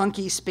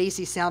funky,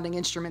 spacey sounding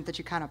instrument that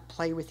you kind of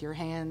play with your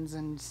hands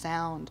and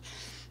sound.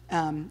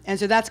 And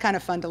so that's kind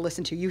of fun to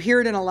listen to. You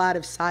hear it in a lot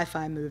of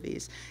sci-fi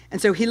movies.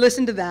 And so he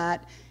listened to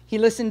that. He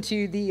listened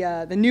to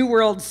the New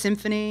World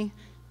Symphony,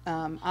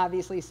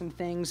 obviously some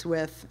things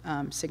with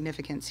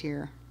significance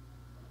here.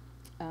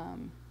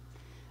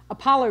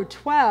 Apollo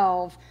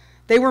 12,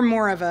 they were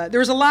more of there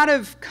was a lot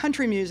of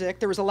country music,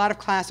 there was a lot of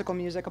classical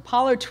music.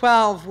 Apollo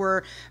 12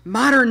 were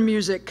modern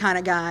music kind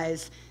of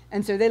guys,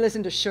 and so they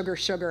listened to Sugar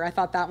Sugar. I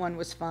thought that one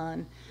was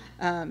fun.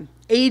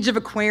 Age of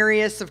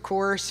Aquarius, of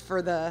course,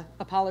 for the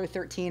Apollo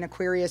 13,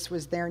 Aquarius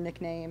was their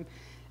nickname.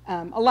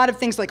 A lot of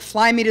things like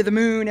Fly Me to the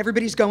Moon,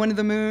 everybody's going to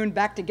the moon,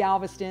 back to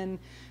Galveston.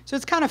 So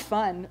it's kind of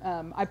fun.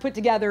 I put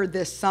together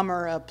this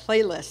summer a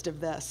playlist of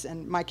this,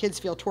 and my kids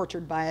feel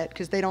tortured by it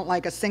because they don't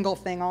like a single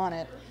thing on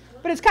it.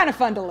 But it's kind of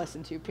fun to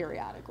listen to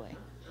periodically.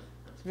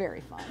 It's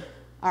very fun.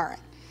 All right.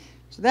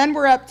 So then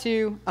we're up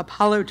to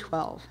Apollo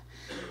 12.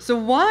 So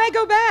why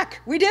go back?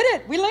 We did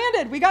it. We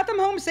landed. We got them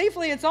home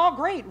safely. It's all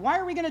great. Why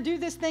are we going to do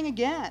this thing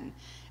again?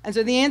 And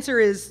so the answer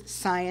is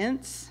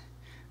science,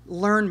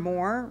 learn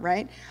more,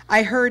 right?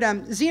 I heard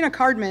Zena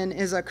Cardman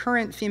is a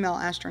current female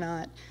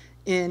astronaut.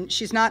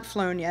 She's not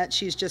flown yet.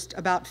 She's just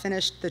about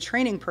finished the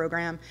training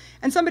program.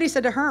 And somebody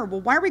said to her,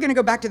 well, why are we going to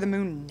go back to the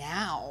moon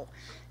now?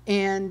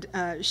 And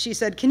she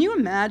said, can you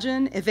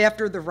imagine if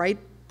after the Wright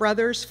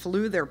brothers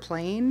flew their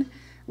plane,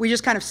 we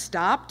just kind of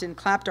stopped and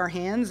clapped our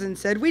hands and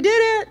said, we did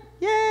it,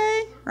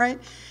 yay, right?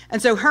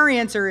 And so her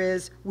answer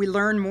is, we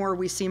learn more,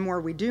 we see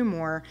more, we do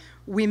more.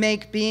 We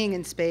make being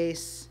in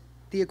space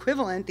the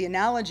equivalent, the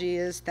analogy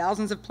is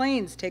thousands of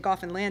planes take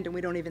off and land and we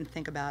don't even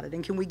think about it.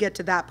 And can we get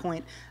to that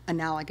point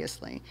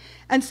analogously?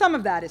 And some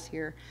of that is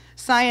here.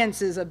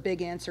 Science is a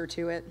big answer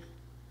to it.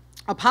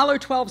 Apollo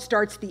 12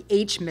 starts the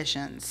H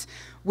missions,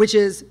 which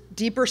is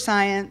deeper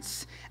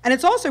science, and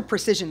it's also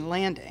precision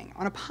landing.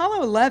 On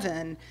Apollo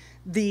 11,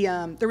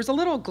 there was a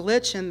little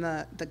glitch in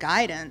the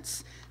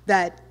guidance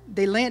that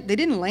they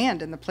didn't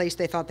land in the place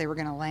they thought they were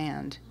going to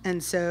land.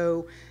 And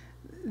so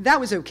that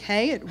was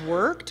okay, it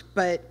worked,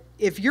 but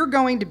if you're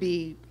going to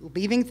be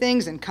leaving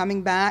things and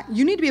coming back,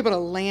 you need to be able to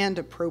land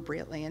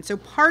appropriately. And so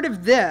part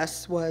of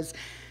this was,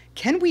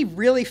 can we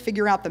really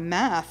figure out the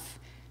math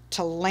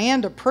to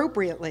land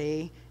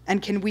appropriately,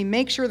 and can we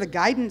make sure the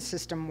guidance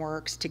system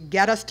works to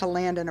get us to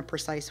land in a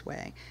precise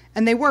way?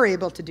 And they were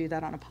able to do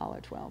that on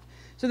Apollo 12.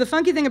 So the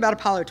funky thing about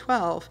Apollo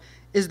 12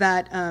 is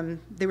that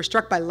they were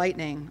struck by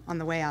lightning on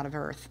the way out of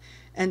Earth.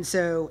 And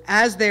so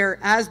as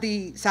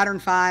the Saturn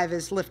V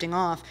is lifting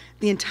off,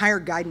 the entire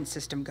guidance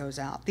system goes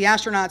out. The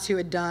astronauts who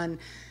had done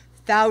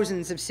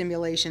thousands of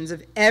simulations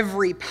of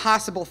every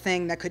possible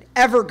thing that could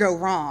ever go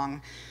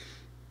wrong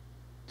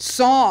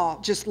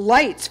saw just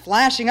lights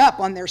flashing up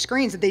on their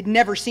screens that they'd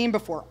never seen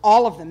before.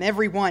 All of them,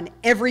 every one,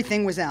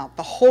 everything was out.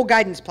 The whole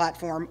guidance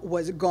platform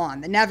was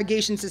gone. The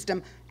navigation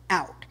system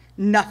out,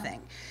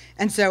 nothing.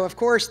 And so, of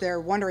course, they're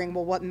wondering,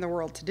 well, what in the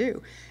world to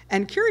do?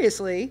 And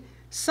curiously,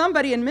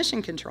 somebody in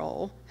mission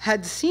control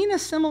had seen a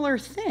similar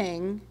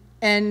thing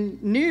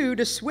and knew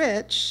to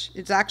switch.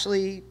 It's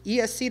actually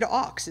ESC to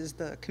AUX is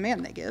the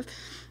command they give,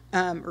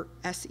 or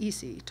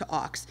SEC to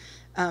AUX.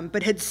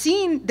 But had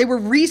seen, they were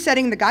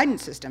resetting the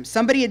guidance system.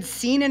 Somebody had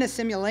seen in a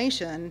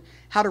simulation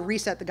how to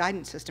reset the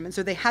guidance system. And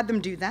so they had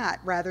them do that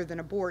rather than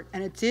abort.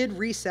 And it did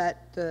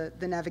reset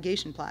the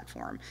navigation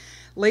platform.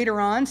 Later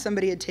on,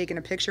 somebody had taken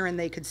a picture and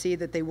they could see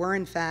that they were,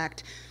 in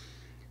fact,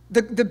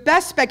 the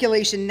best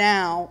speculation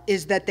now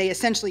is that they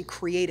essentially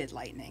created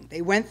lightning.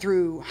 They went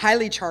through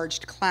highly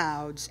charged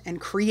clouds and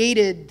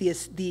created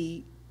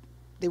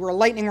they were a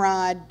lightning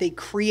rod. They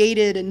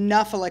created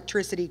enough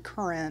electricity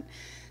current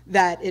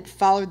that it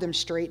followed them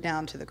straight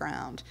down to the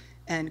ground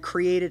and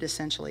created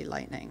essentially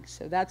lightning.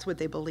 So that's what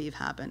they believe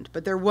happened.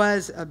 But there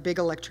was a big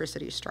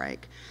electricity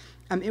strike.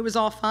 It was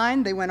all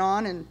fine. They went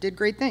on and did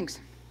great things.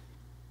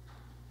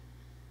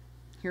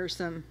 Here are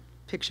some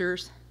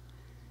pictures.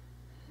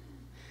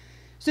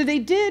 So they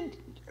did,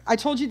 I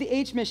told you the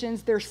H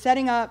missions, they're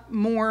setting up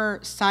more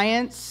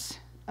science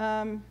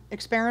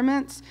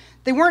experiments.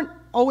 They weren't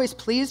always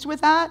pleased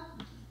with that.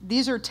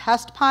 These are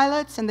test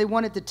pilots, and they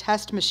wanted to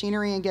test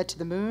machinery and get to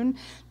the moon.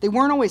 They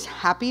weren't always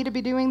happy to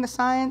be doing the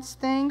science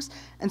things,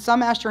 and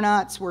some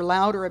astronauts were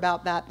louder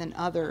about that than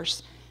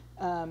others.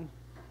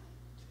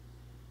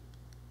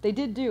 They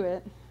did do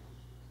it.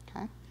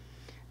 Okay.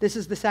 This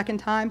is the second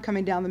time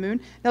coming down the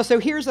moon. Now, so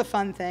here's a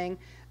fun thing.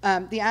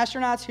 The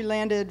astronauts who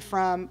landed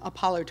from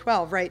Apollo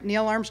 12, right?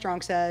 Neil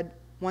Armstrong said,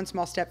 "One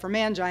small step for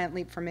man, giant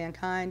leap for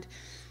mankind."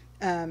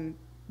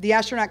 The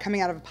astronaut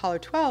coming out of Apollo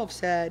 12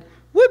 said,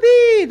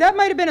 "Whoopee, that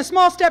might have been a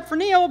small step for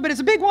Neil, but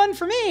it's a big one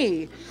for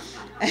me."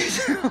 And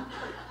so,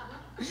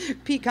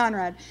 Pete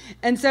Conrad.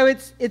 And so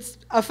it's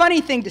a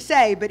funny thing to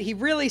say, but he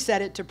really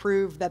said it to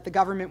prove that the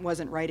government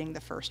wasn't writing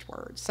the first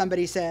words.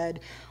 Somebody said,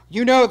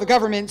 "You know, the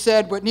government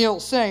said what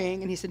Neil's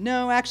saying." And he said,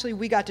 "No, actually,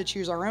 we got to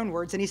choose our own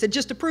words." And he said,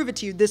 "Just to prove it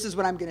to you, this is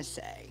what I'm going to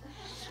say."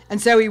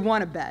 And so he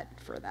won a bet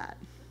for that.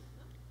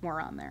 More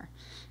on there.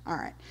 All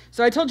right.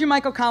 So I told you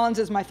Michael Collins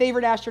is my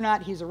favorite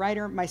astronaut. He's a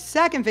writer. My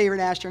second favorite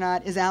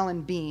astronaut is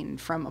Alan Bean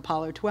from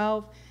Apollo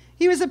 12.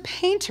 He was a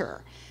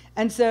painter.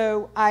 And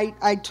so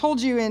I told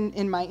you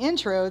in my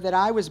intro that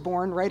I was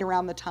born right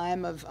around the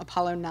time of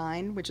Apollo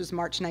 9, which is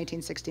March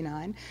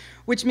 1969,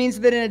 which means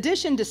that in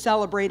addition to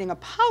celebrating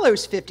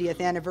Apollo's 50th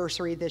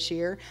anniversary this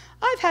year,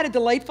 I've had a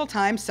delightful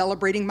time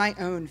celebrating my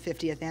own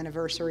 50th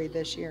anniversary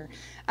this year.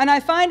 And I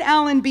find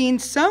Alan Bean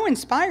so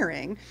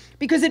inspiring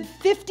because at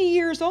 50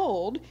 years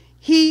old,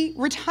 he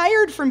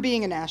retired from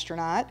being an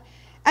astronaut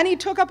and he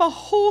took up a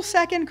whole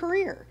second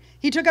career.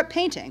 He took up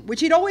painting, which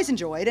he'd always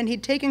enjoyed, and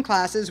he'd taken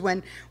classes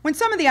when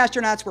some of the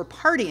astronauts were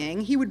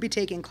partying, he would be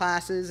taking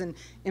classes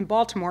in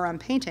Baltimore on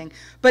painting.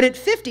 But at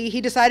 50, he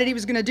decided he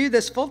was going to do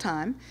this full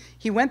time.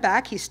 He went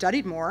back, he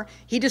studied more.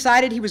 He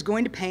decided he was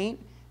going to paint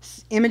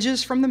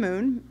images from the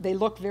moon. They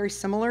look very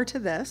similar to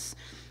this.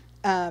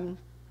 And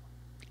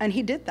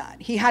he did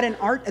that. He had an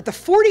art, at the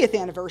 40th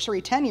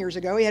anniversary, 10 years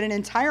ago, he had an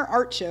entire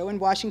art show in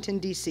Washington,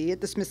 D.C. at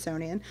the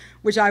Smithsonian,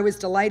 which I was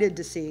delighted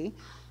to see.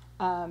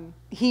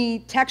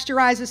 He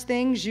texturizes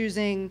things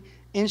using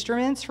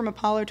instruments from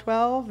Apollo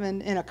 12,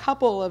 and in a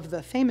couple of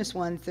the famous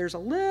ones, there's a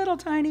little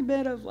tiny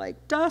bit of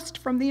like dust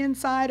from the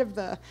inside of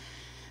the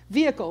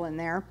vehicle in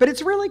there, but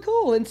it's really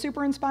cool and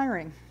super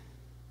inspiring.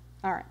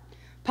 All right,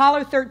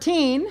 Apollo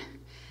 13,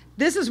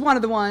 this is one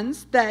of the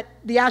ones that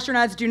the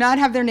astronauts do not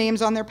have their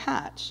names on their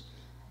patch.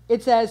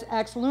 It says,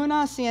 ex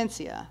luna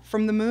scientia,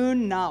 from the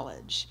moon,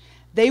 knowledge.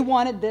 They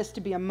wanted this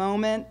to be a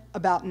moment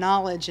about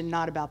knowledge and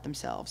not about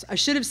themselves. I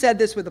should have said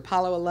this with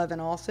Apollo 11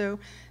 also.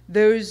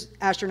 Those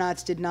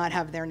astronauts did not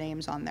have their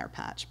names on their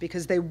patch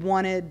because they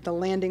wanted the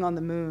landing on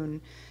the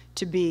moon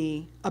to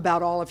be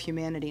about all of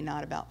humanity,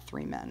 not about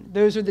 3 men.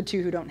 Those are the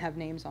 2 who don't have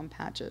names on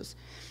patches.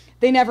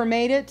 They never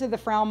made it to the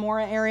Frau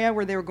Mora area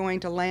where they were going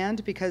to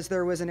land because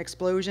there was an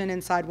explosion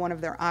inside one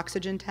of their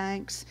oxygen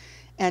tanks,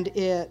 and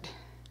it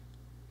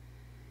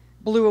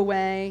blew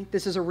away.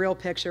 This is a real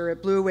picture.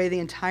 It blew away the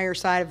entire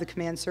side of the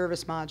command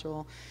service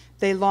module.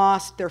 They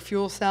lost their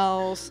fuel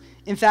cells.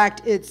 In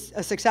fact, it's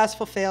a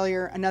successful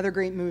failure. Another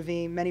great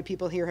movie. Many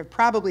people here have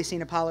probably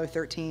seen Apollo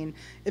 13.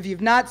 If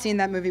you've not seen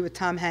that movie with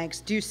Tom Hanks,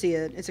 do see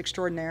it. It's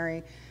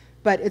extraordinary.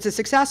 But it's a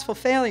successful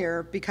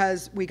failure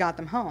because we got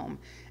them home.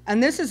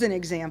 And this is an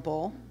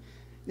example.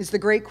 It's the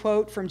great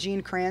quote from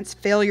Gene Kranz,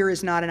 failure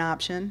is not an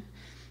option.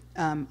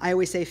 I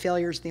always say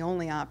failure is the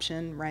only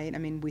option, right? I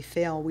mean, we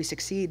fail, we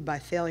succeed by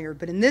failure.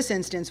 But in this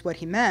instance, what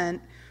he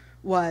meant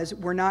was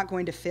we're not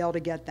going to fail to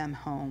get them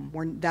home.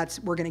 We're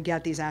going to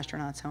get these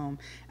astronauts home.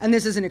 And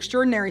this is an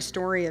extraordinary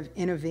story of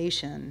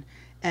innovation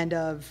and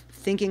of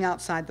thinking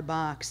outside the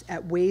box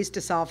at ways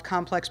to solve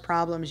complex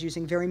problems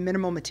using very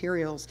minimal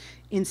materials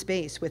in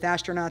space with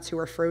astronauts who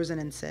are frozen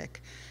and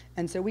sick.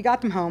 And so we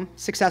got them home,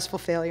 successful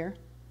failure.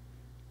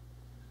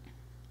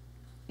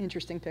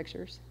 Interesting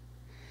pictures.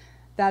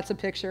 That's a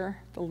picture,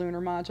 the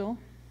lunar module.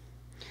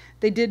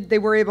 They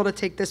were able to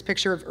take this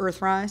picture of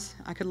Earthrise.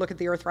 I could look at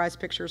the Earthrise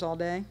pictures all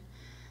day.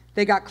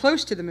 They got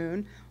close to the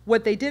moon.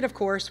 What they did, of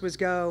course, was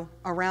go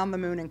around the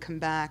moon and come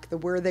back.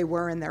 Where they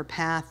were in their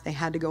path, they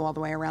had to go all the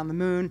way around the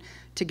moon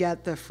to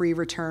get the free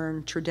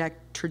return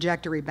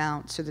trajectory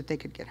bounce so that they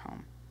could get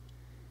home.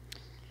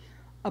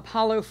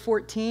 Apollo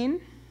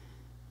 14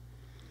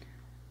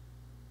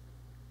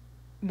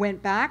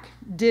 went back,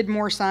 did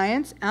more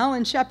science.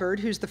 Alan Shepard,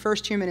 who's the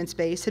first human in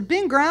space, had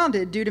been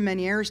grounded due to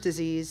Meniere's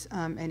disease,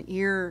 an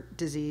ear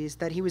disease,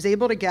 that he was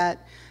able to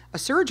get a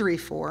surgery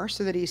for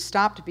so that he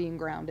stopped being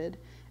grounded.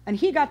 And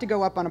he got to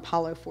go up on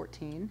Apollo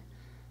 14.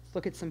 Let's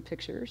look at some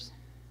pictures.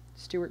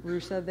 Stuart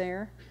Roosa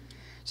there.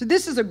 So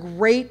this is a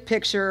great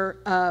picture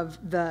of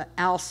the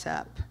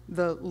ALSEP,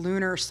 the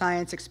Lunar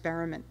Science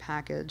Experiment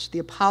Package, the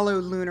Apollo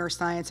Lunar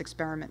Science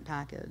Experiment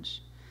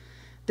Package.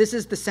 This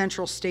is the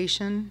central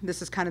station.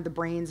 This is kind of the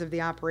brains of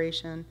the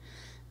operation.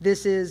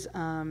 This is,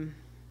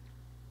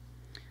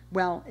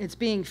 well, it's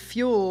being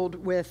fueled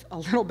with a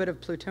little bit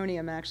of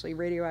plutonium, actually,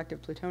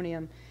 radioactive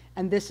plutonium,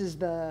 and this is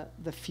the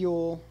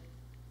fuel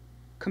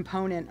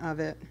component of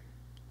it.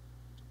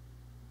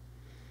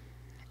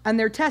 And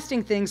they're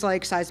testing things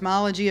like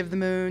seismology of the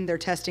moon. They're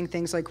testing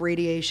things like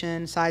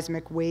radiation,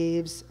 seismic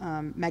waves,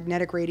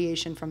 magnetic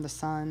radiation from the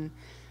sun.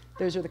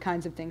 Those are the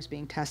kinds of things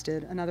being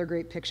tested. Another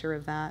great picture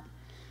of that.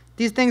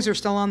 These things are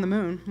still on the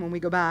moon when we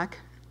go back.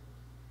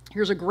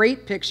 Here's a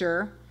great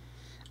picture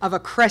of a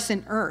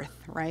crescent Earth,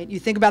 right? You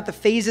think about the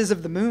phases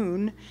of the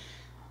moon.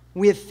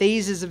 We have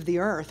phases of the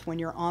Earth when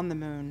you're on the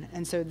moon.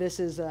 And so this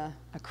is a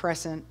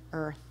crescent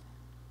Earth.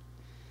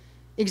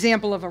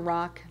 Example of a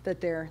rock that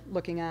they're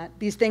looking at.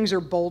 These things are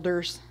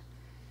boulders.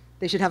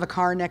 They should have a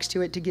car next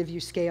to it to give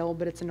you scale,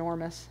 but it's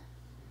enormous.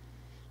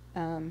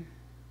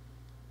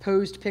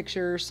 Posed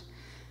pictures.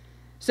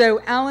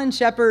 So Alan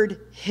Shepard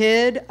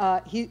hid,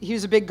 he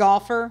was a big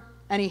golfer,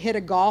 and he hit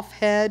a golf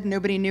head.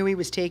 Nobody knew he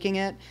was taking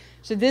it.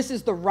 So this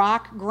is the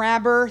rock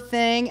grabber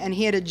thing, and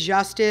he had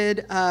adjusted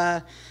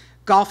a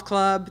golf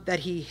club that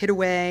he hid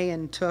away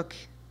and took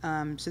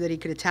so that he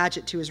could attach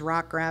it to his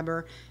rock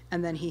grabber,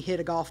 and then he hit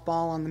a golf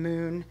ball on the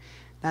moon.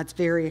 That's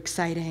very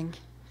exciting.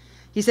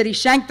 He said he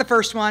shanked the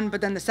first one,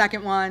 but then the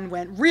second one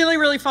went really,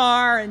 really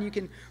far, and you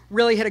can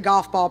really hit a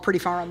golf ball pretty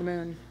far on the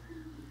moon.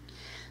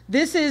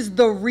 This is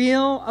the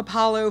real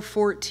Apollo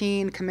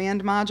 14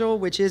 command module,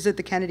 which is at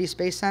the Kennedy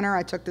Space Center.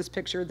 I took this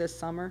picture this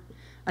summer.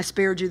 I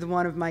spared you the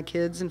one of my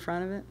kids in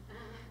front of it,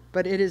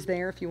 but it is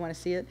there if you want to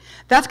see it.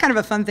 That's kind of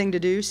a fun thing to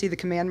do, see the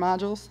command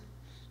modules.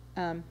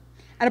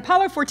 At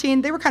Apollo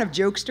 14, they were kind of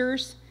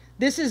jokesters.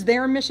 This is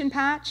their mission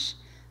patch.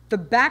 The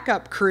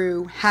backup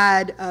crew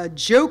had a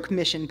joke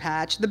mission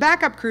patch. The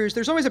backup crews,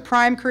 there's always a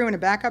prime crew and a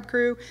backup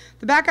crew.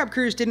 The backup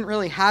crews didn't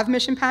really have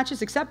mission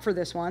patches except for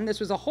this one.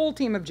 This was a whole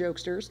team of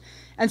jokesters.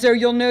 And so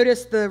you'll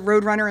notice the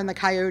Roadrunner and the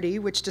Coyote,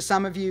 which to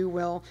some of you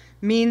will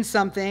mean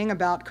something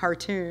about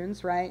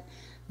cartoons, right?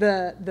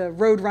 The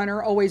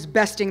Roadrunner always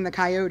besting the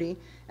Coyote.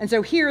 And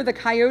so here the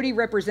Coyote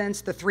represents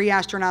the 3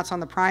 astronauts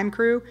on the prime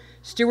crew.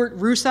 Stuart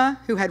Roosa,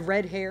 who had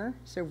red hair,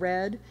 so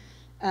red.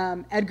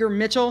 Edgar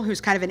Mitchell, who's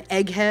kind of an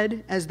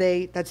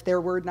egghead, that's their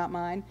word, not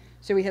mine,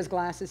 so he has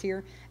glasses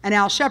here. And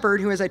Al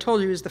Shepard, who, as I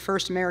told you, is the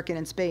first American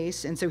in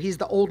space, and so he's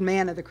the old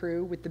man of the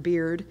crew with the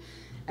beard.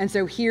 And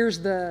so here's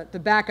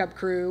the backup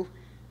crew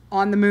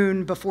on the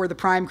moon before the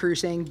prime crew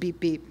saying beep,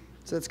 beep.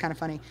 So it's kind of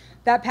funny.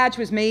 That patch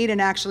was made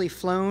and actually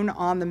flown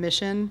on the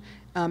mission.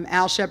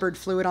 Al Shepard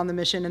flew it on the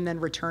mission and then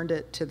returned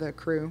it to the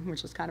crew,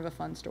 which is kind of a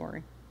fun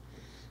story.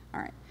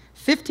 All right.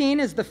 15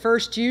 is the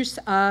first use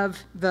of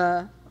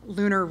the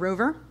lunar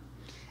rover.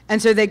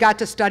 And so they got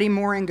to study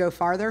more and go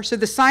farther. So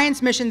the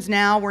science missions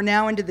now, we're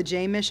now into the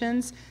J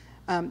missions.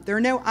 There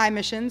are no I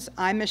missions.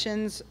 I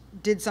missions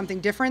did something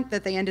different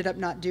that they ended up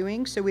not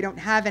doing, so we don't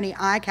have any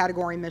I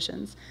category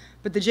missions.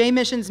 But the J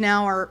missions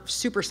now are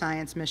super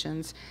science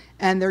missions,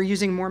 and they're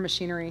using more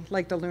machinery,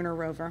 like the lunar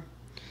rover.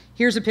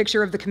 Here's a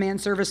picture of the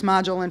command service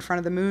module in front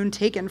of the moon,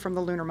 taken from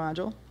the lunar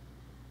module.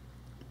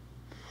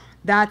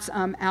 That's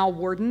Al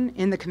Worden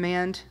in the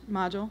command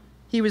module.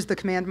 He was the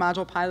command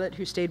module pilot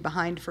who stayed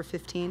behind for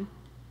 15.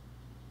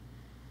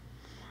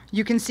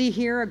 You can see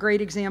here a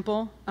great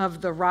example of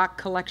the rock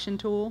collection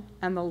tool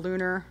and the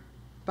lunar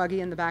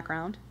buggy in the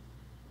background.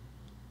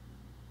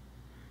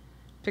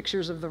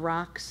 Pictures of the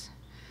rocks.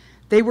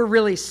 They were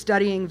really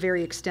studying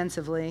very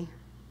extensively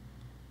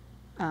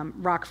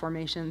rock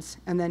formations.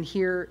 And then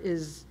here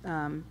is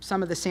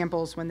some of the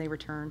samples when they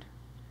returned.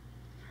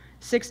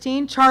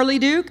 16, Charlie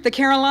Duke, the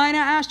Carolina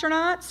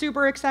astronaut,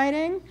 super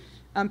exciting.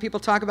 People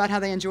talk about how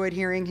they enjoyed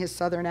hearing his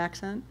southern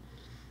accent.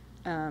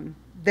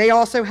 They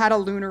also had a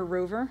lunar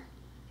rover.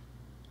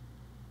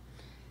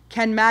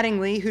 Ken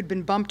Mattingly, who'd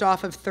been bumped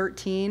off of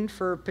 13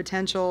 for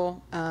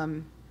potential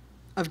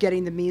of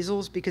getting the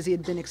measles because he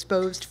had been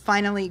exposed,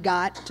 finally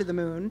got to the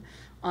moon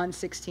on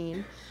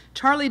 16.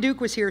 Charlie Duke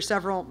was here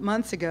several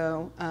months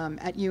ago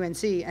at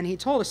UNC, and he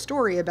told a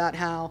story about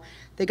how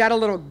they got a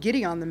little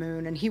giddy on the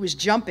moon, and he was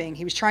jumping.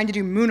 He was trying to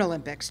do Moon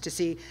Olympics to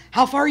see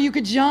how far you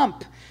could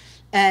jump.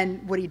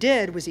 And what he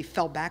did was he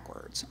fell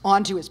backwards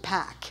onto his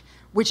pack,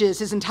 which is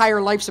his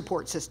entire life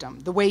support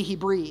system, the way he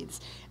breathes.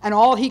 And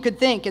all he could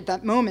think at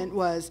that moment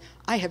was,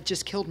 I have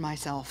just killed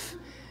myself.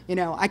 You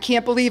know, I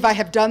can't believe I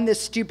have done this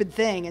stupid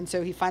thing. And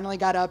so he finally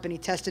got up and he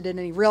tested it and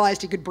he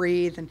realized he could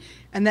breathe.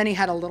 And then he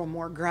had a little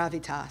more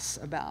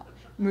gravitas about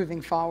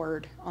moving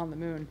forward on the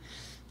moon.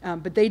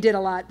 But they did a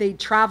lot. They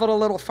traveled a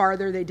little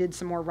farther. They did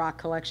some more rock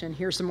collection.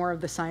 Here's some more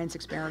of the science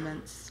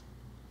experiments.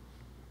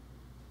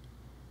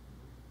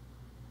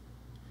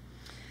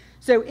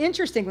 So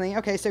interestingly,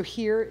 okay, so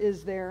here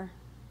is their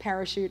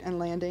parachute and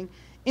landing.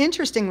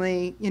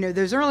 Interestingly, you know,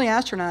 those early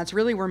astronauts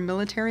really were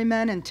military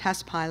men and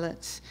test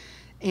pilots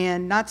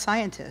and not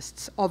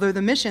scientists, although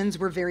the missions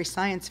were very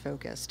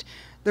science-focused.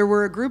 There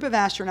were a group of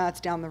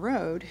astronauts down the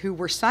road who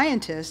were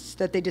scientists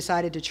that they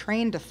decided to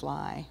train to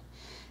fly.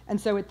 And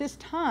so at this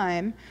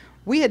time,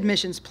 we had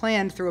missions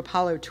planned through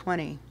Apollo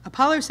 20.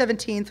 Apollo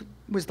 17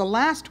 was the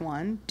last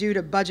one due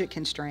to budget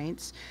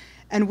constraints,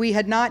 and we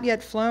had not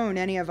yet flown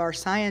any of our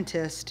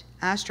scientist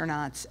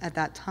astronauts at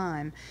that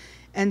time.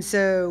 And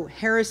so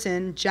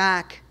Harrison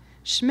Jack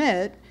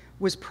Schmitt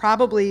was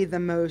probably the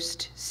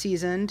most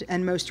seasoned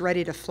and most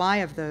ready to fly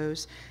of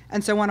those.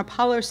 And so on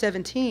Apollo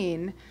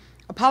 17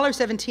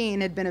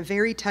 had been a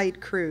very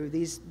tight crew.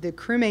 The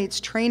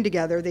crewmates trained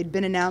together. They'd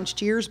been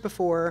announced years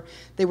before.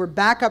 They were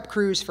backup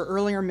crews for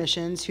earlier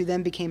missions who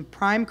then became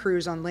prime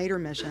crews on later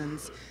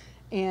missions.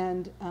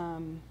 And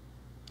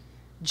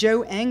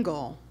Joe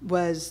Engle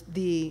was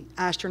the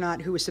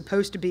astronaut who was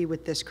supposed to be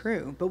with this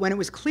crew. But when it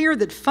was clear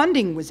that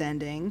funding was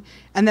ending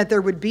and that there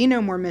would be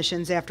no more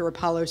missions after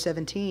Apollo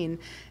 17,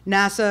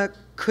 NASA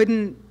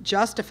couldn't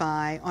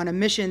justify on a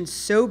mission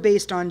so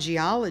based on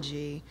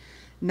geology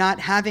not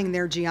having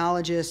their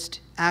geologist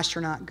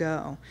astronaut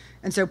go.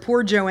 And so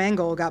poor Joe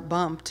Engle got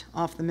bumped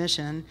off the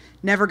mission,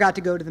 never got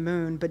to go to the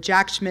moon, but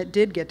Jack Schmitt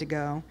did get to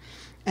go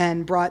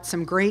and brought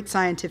some great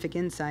scientific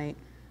insight.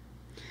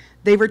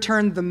 They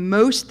returned the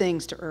most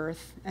things to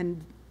Earth,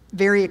 and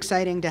very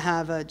exciting to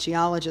have a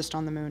geologist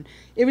on the moon.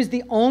 It was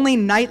the only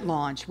night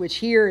launch, which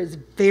here is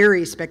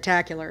very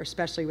spectacular,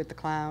 especially with the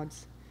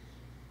clouds.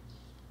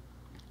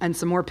 And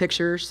some more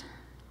pictures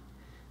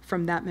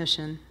from that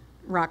mission,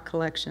 rock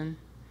collection.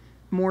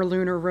 More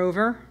lunar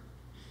rover.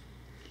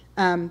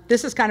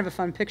 This is kind of a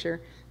fun picture.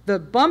 The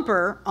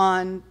bumper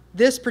on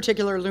this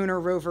particular lunar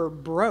rover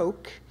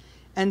broke,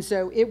 and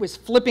so it was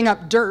flipping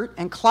up dirt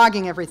and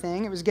clogging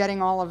everything. It was getting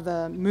all of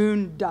the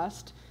moon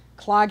dust,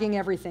 clogging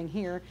everything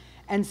here.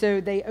 And so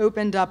they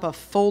opened up a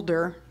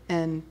folder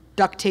and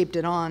duct taped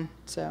it on.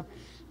 So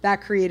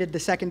that created the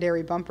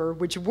secondary bumper,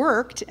 which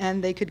worked,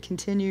 and they could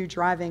continue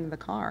driving the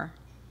car.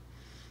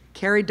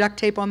 Carry duct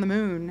tape on the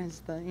moon is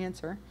the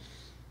answer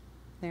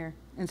there.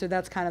 And so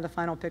that's kind of the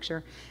final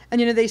picture. And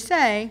you know, they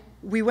say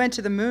we went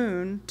to the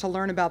moon to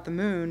learn about the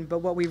moon, but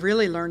what we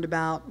really learned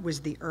about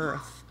was the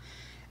Earth.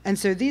 And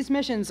so these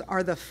missions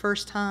are the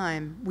first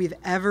time we've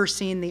ever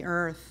seen the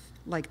Earth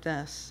like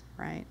this,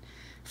 right?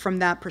 From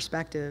that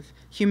perspective.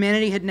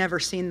 Humanity had never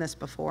seen this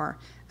before,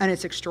 and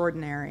it's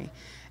extraordinary.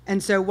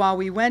 And so while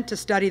we went to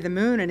study the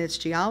moon and its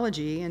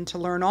geology and to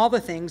learn all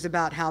the things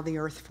about how the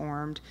Earth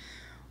formed,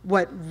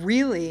 what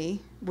really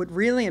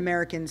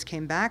Americans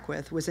came back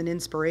with was an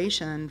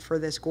inspiration for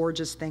this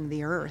gorgeous thing,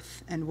 the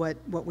Earth, and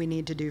what we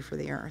need to do for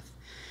the Earth.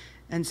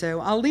 And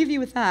so I'll leave you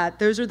with that.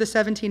 Those are the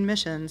 17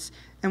 missions.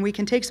 And we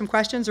can take some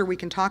questions, or we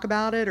can talk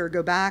about it, or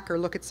go back, or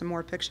look at some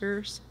more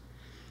pictures.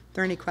 If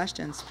there are any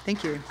questions,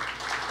 thank you.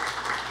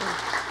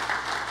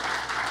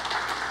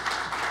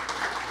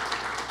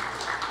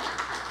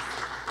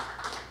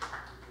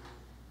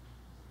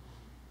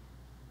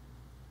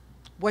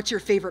 What's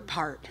your favorite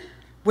part?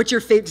 What's your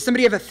favorite? Does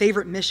somebody have a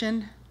favorite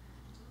mission?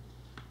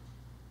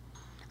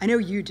 I know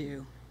you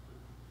do.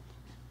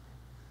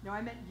 No,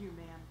 I meant you,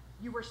 ma'am.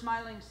 You were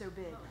smiling so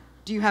big.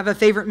 Do you have a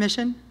favorite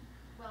mission?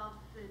 Well,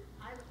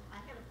 I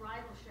had a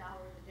bridal shower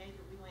the day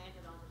that we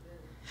landed on the moon.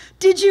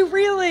 Did you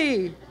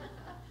really?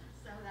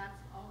 So that's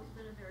always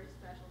been a very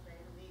special day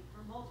to me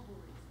for multiple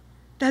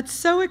reasons. That's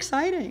so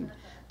exciting.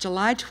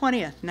 July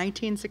 20th,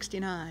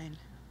 1969.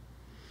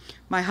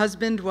 My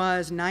husband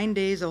was 9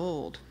 days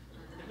old.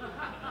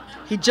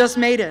 He just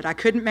made it. I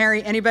couldn't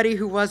marry anybody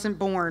who wasn't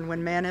born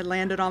when man had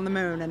landed on the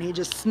moon, and he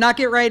just snuck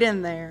it right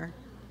in there.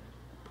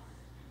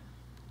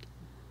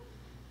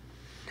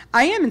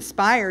 I am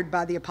inspired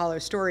by the Apollo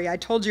story. I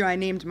told you I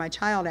named my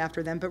child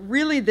after them, but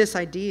really this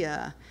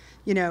idea,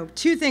 you know,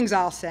 two things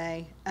I'll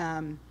say.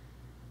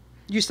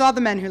 You saw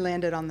the men who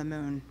landed on the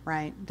moon,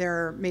 right?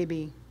 There are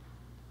maybe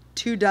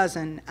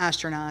 24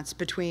 astronauts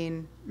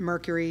between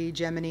Mercury,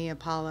 Gemini,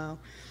 Apollo.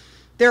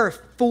 There are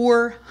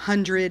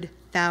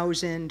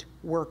 400,000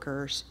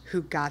 workers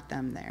who got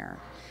them there.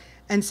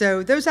 And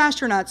so those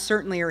astronauts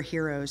certainly are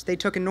heroes. They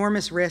took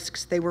enormous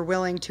risks. They were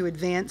willing to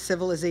advance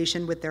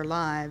civilization with their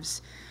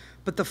lives.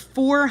 But the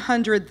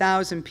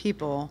 400,000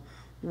 people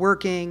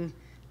working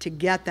to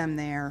get them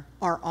there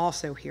are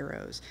also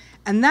heroes.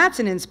 And that's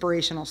an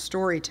inspirational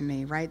story to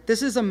me, right?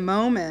 This is a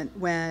moment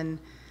when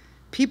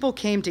people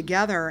came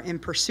together in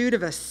pursuit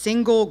of a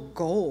single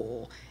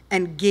goal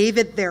and gave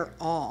it their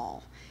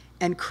all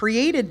and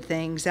created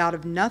things out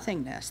of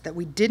nothingness that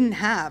we didn't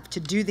have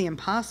to do the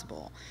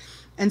impossible.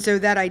 And so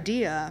that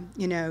idea,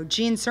 you know,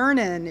 Gene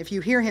Cernan, if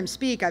you hear him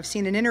speak, I've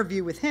seen an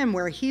interview with him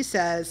where he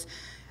says,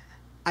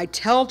 I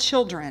tell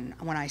children,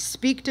 when I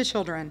speak to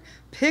children,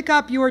 pick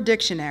up your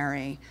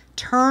dictionary,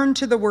 turn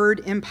to the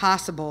word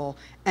impossible,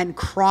 and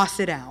cross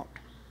it out.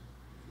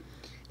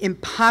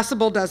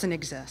 Impossible doesn't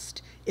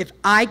exist. If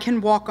I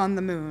can walk on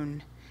the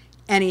moon,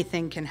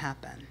 anything can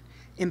happen.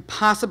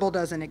 Impossible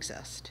doesn't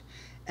exist.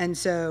 And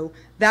so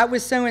that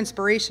was so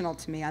inspirational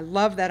to me. I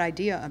love that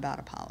idea about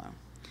Apollo.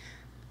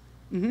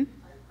 Mm-hmm. I was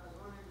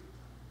wondering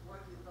what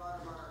you thought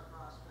of our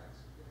prospects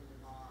of getting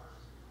to Mars.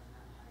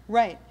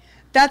 Right.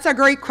 That's a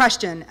great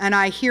question, and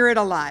I hear it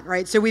a lot,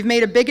 right? So we've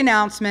made a big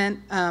announcement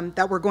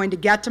that we're going to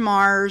get to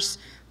Mars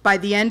by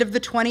the end of the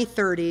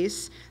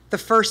 2030s. The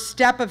first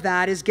step of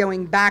that is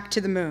going back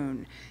to the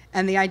moon.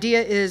 And the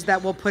idea is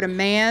that we'll put a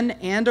man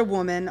and a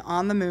woman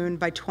on the moon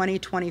by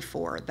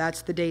 2024.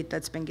 That's the date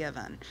that's been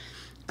given.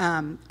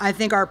 I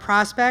think our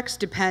prospects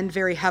depend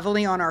very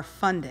heavily on our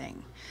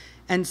funding.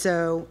 And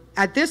so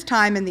at this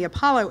time in the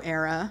Apollo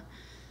era,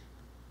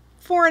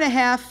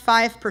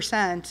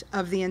 4.5–5%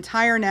 of the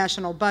entire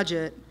national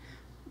budget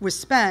was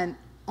spent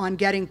on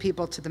getting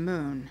people to the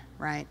moon,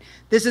 right?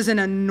 This is an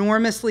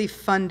enormously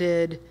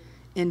funded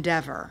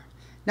endeavor.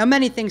 Now,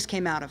 many things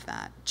came out of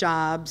that,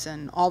 jobs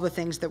and all the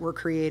things that were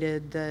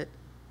created that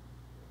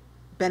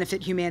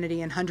benefit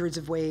humanity in hundreds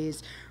of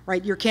ways,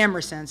 right? Your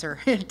camera sensor,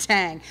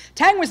 tang.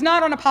 Tang was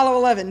not on Apollo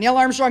 11. Neil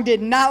Armstrong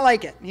did not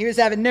like it. He was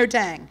having no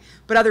tang,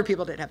 but other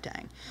people did have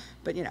tang.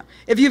 But you know,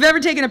 if you've ever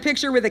taken a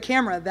picture with a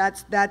camera,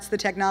 that's the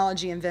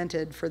technology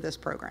invented for this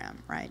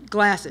program, right?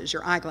 Glasses,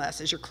 your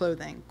eyeglasses, your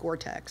clothing,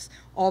 Gore-Tex,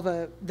 all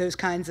those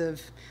kinds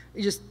of,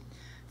 just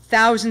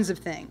thousands of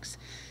things.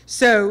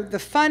 So the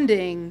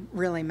funding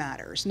really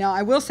matters. Now,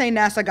 I will say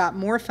NASA got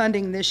more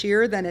funding this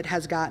year than it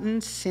has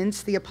gotten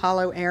since the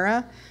Apollo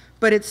era,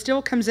 but it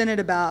still comes in at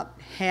about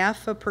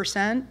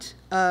 0.5%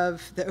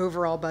 of the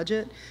overall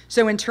budget.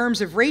 So in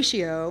terms of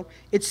ratio,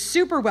 it's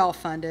super well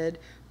funded,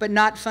 but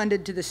not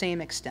funded to the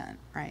same extent,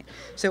 right?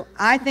 So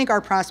I think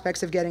our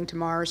prospects of getting to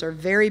Mars are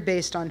very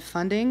based on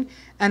funding,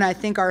 and I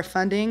think our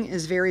funding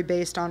is very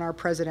based on our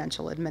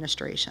presidential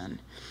administration.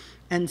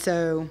 And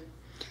so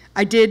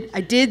I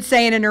did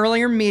say in an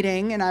earlier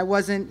meeting, and I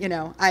wasn't, you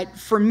know,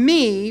 for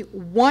me,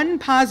 one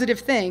positive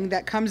thing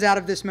that comes out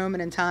of this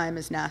moment in time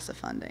is NASA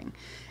funding.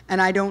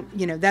 And I don't,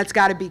 you know, that's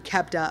got to be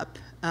kept up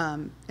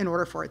in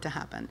order for it to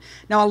happen.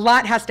 Now, a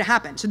lot has to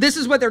happen. So this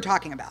is what they're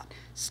talking about.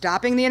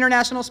 Stopping the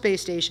International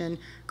Space Station,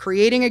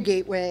 creating a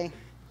gateway.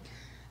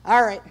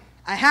 All right,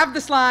 I have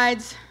the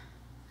slides.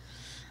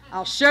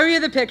 I'll show you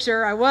the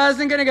picture. I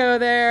wasn't going to go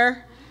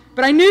there,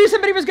 but I knew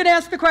somebody was going to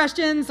ask the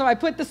question, so I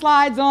put the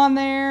slides on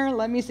there.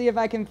 Let me see if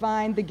I can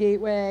find the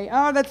gateway.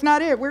 Oh, that's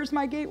not it. Where's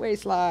my gateway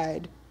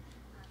slide?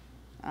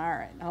 All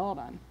right, hold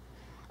on.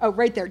 Oh,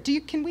 right there.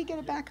 Can we get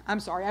it back? I'm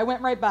sorry, I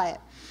went right by it.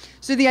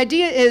 So the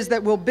idea is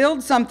that we'll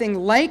build something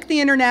like the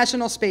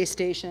International Space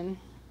Station.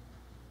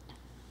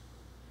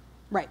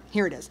 Right,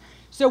 here it is.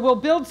 So we'll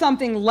build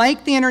something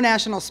like the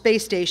International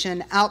Space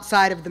Station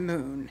outside of the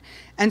moon.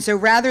 And so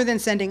rather than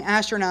sending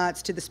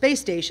astronauts to the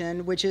space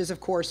station, which is, of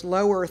course,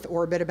 low Earth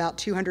orbit, about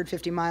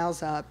 250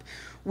 miles up,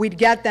 we'd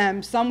get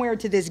them somewhere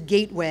to this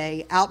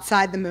gateway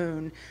outside the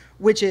moon,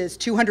 which is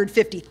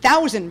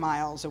 250,000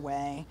 miles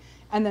away,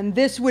 and then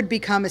this would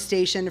become a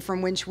station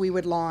from which we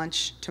would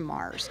launch to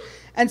Mars.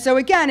 And so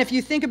again, if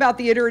you think about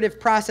the iterative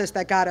process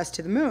that got us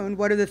to the moon,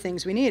 what are the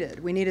things we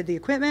needed? We needed the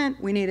equipment,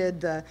 we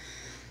needed the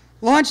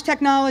launch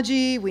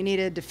technology, we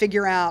needed to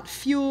figure out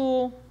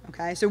fuel,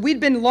 okay? So we'd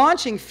been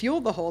launching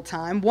fuel the whole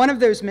time. One of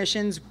those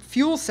missions,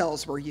 fuel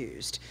cells were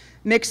used,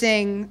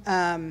 mixing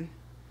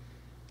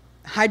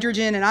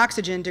hydrogen and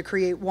oxygen to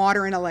create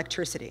water and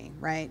electricity,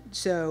 right?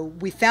 So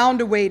we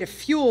found a way to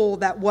fuel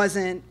that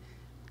wasn't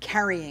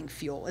carrying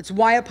fuel. It's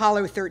why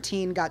Apollo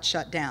 13 got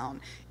shut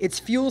down. Its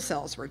fuel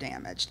cells were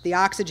damaged. The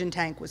oxygen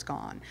tank was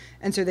gone.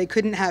 And so they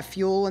couldn't have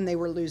fuel and they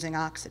were losing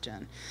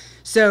oxygen.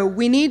 So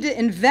we need to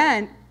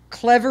invent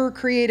clever,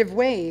 creative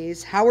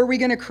ways. How are we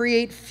going to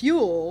create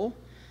fuel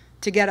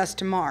to get us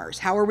to Mars?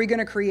 How are we going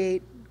to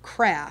create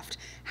craft?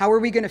 How are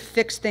we going to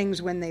fix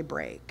things when they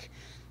break?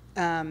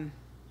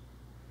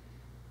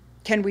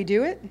 Can we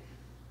do it?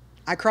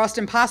 I crossed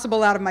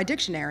impossible out of my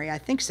dictionary. I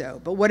think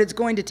so. But what it's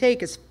going to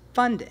take is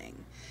funding.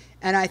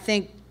 And I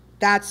think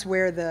that's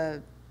where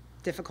the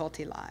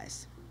difficulty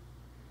lies.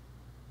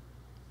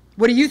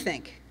 What do you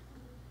think?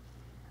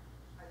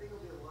 I think it'll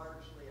be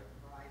largely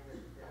a private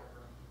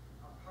endeavor,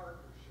 a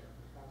partnership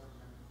with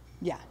government.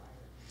 Yeah.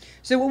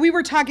 So what we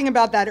were talking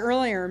about that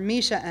earlier,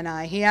 Misha and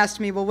I, he asked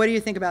me, well, what do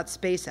you think about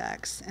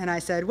SpaceX? And I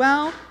said,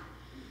 well,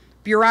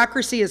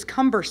 bureaucracy is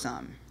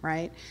cumbersome,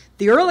 right?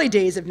 The early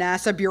days of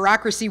NASA,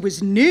 bureaucracy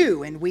was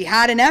new, and we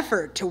had an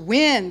effort to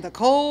win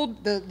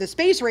the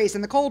space race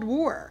in the Cold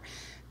War.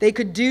 They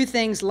could do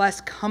things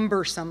less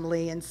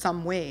cumbersomely in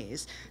some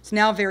ways. It's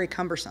now very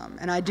cumbersome,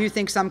 and I do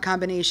think some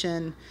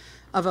combination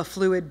of a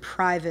fluid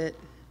private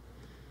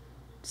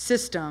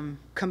system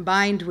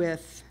combined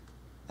with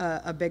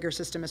a bigger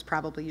system is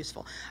probably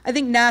useful. I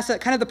think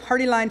NASA, kind of the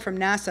party line from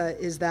NASA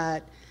is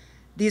that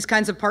these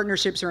kinds of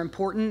partnerships are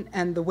important,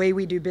 and the way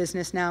we do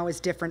business now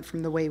is different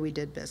from the way we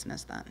did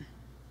business then.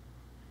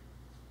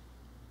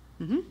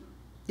 Mm-hmm.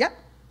 Yep.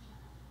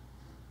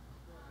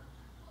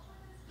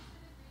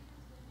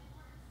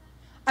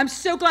 I'm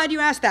so glad you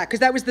asked that, because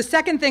that was the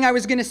second thing I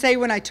was going to say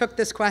when I took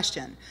this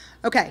question.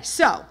 Okay,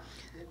 so,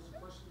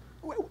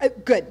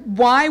 good.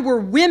 Why were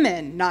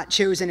women not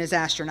chosen as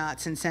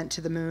astronauts and sent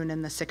to the moon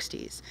in the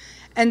 60s?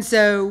 And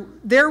so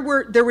there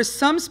was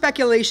some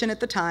speculation at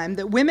the time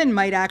that women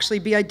might actually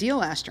be ideal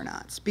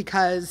astronauts,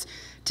 because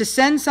to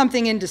send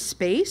something into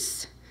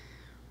space,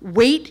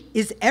 weight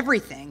is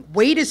everything.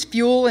 Weight is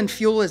fuel, and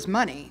fuel is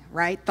money,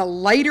 right? The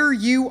lighter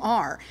you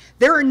are.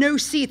 There are no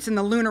seats in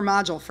the lunar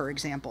module, for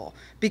example,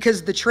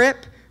 because the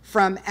trip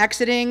from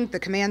exiting the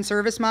command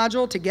service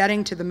module to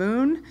getting to the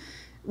moon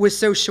was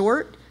so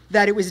short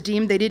that it was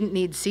deemed they didn't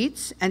need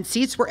seats, and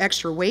seats were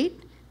extra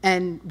weight,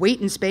 and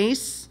weight in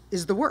space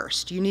is the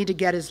worst. You need to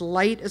get as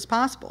light as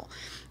possible.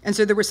 And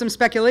so there was some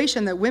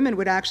speculation that women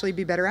would actually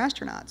be better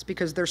astronauts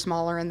because they're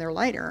smaller and they're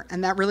lighter,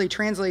 and that really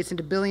translates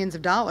into billions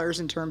of dollars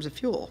in terms of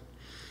fuel.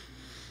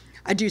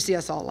 I do see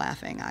us all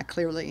laughing. I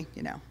clearly,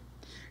 you know,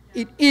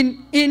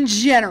 in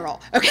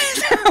general. Okay,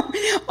 so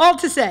all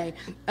to say,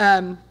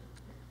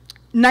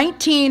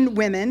 19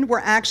 women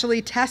were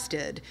actually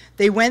tested.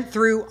 They went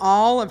through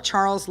all of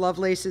Charles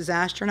Lovelace's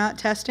astronaut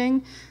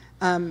testing,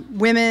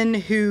 women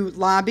who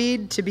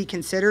lobbied to be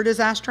considered as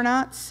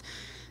astronauts.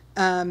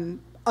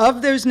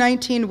 Of those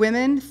 19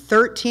 women,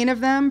 13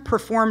 of them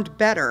performed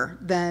better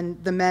than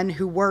the men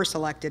who were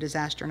selected as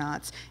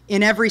astronauts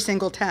in every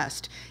single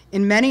test.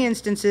 In many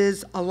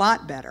instances, a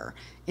lot better.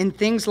 In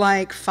things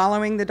like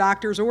following the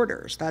doctor's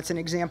orders, that's an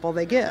example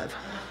they give.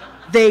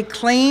 They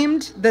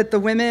claimed that the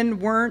women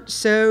weren't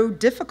so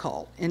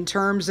difficult in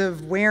terms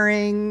of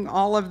wearing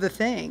all of the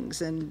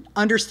things and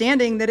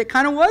understanding that it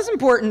kind of was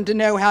important to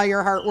know how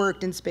your heart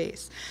worked in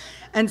space.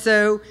 And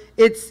so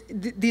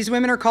these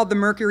women are called the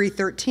Mercury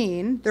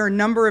 13. There are a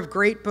number of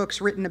great books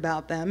written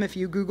about them. If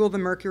you Google the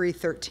Mercury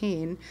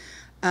 13,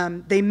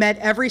 they met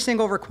every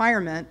single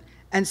requirement.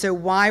 And so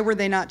why were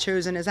they not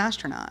chosen as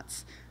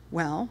astronauts?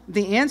 Well,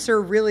 the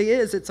answer really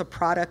is it's a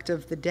product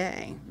of the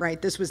day,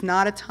 right? This was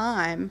not a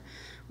time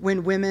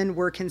when women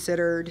were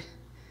considered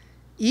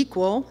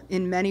equal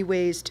in many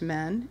ways to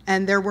men,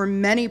 and there were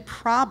many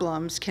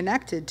problems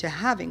connected to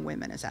having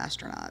women as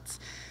astronauts.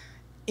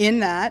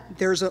 In that,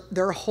 there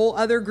are whole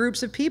other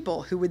groups of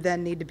people who would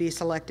then need to be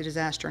selected as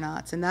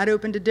astronauts, and that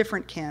opened a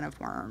different can of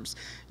worms.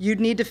 You'd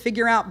need to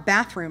figure out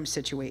bathroom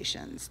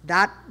situations.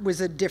 That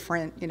was a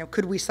different, you know,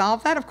 could we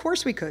solve that? Of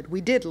course we could.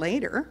 We did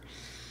later.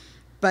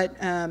 But,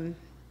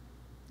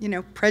 you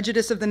know,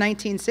 prejudice of the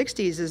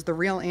 1960s is the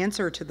real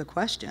answer to the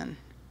question.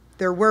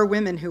 There were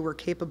women who were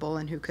capable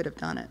and who could have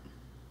done it.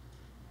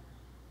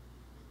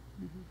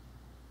 Mm-hmm.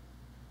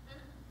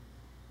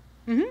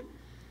 Mm-hmm.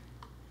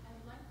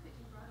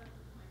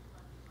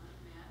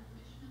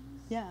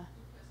 Yeah.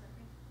 Because I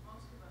think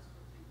most of us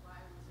would think,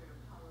 why was there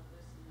Apollo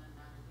this and then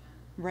that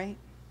again? Right.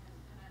 And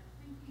I'm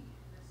thinking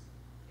in this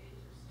age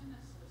of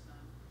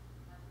cynicism,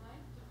 I'd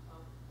like to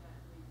hope that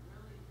we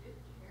really did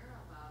care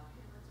about,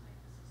 hey, let's make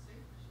this a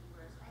safe mission,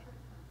 whereas other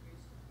countries,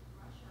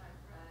 rush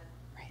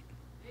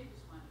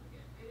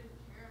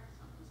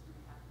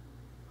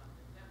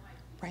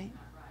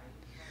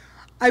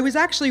I was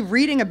actually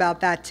reading about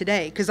that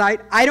today, because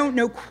I don't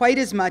know quite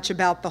as much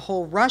about the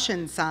whole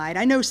Russian side.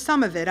 I know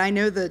some of it. I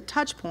know the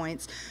touch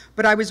points.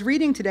 But I was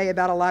reading today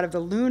about a lot of the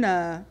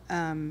Luna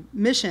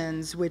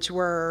missions, which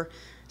were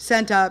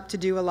sent up to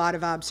do a lot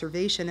of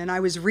observation. And I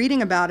was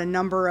reading about a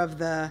number of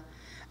the,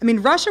 I mean,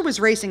 Russia was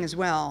racing as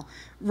well.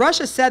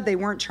 Russia said they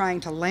weren't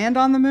trying to land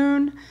on the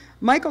moon.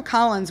 Michael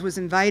Collins was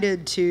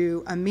invited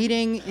to a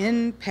meeting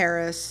in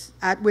Paris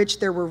at which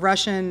there were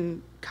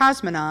Russian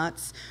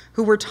cosmonauts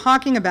who were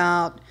talking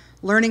about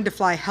learning to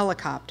fly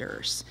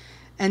helicopters.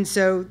 And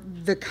so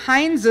the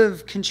kinds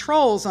of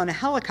controls on a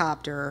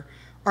helicopter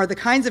are the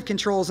kinds of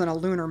controls on a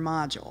lunar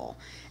module.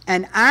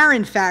 And our,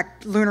 in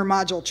fact, lunar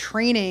module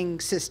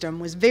training system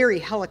was very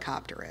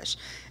helicopterish.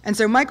 And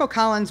so Michael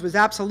Collins was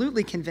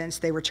absolutely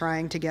convinced they were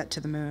trying to get to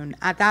the moon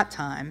at that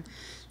time.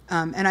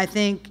 And I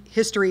think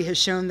history has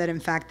shown that, in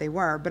fact, they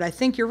were. But I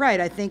think you're right.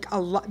 I think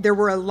there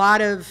were a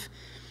lot of...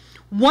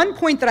 One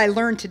point that I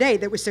learned today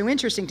that was so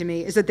interesting to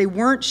me is that they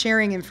weren't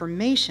sharing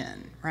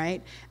information,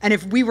 right? And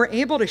if we were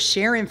able to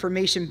share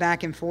information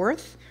back and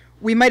forth,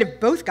 we might have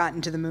both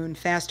gotten to the moon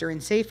faster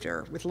and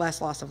safer with less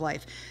loss of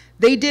life.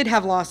 They did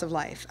have loss of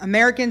life.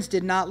 Americans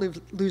did not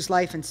lose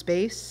life in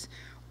space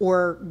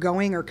or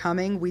going or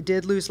coming. We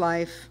did lose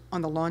life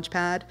on the launch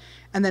pad.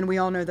 And then we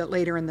all know that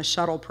later in the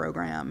shuttle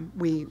program,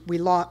 we've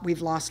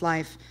lost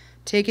life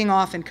taking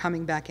off and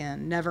coming back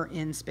in, never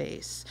in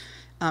space.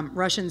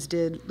 Russians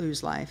did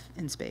lose life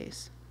in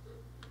space.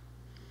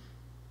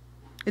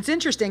 It's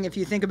interesting if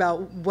you think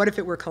about what if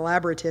it were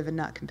collaborative and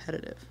not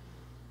competitive.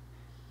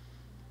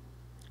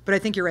 But I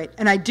think you're right.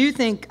 And I do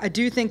think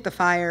the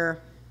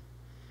fire,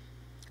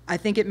 I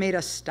think it made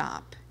us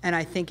stop. And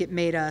I think it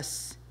made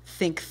us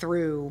think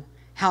through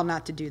how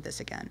not to do this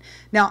again.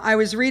 Now, I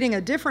was reading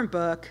a different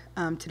book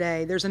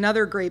today. There's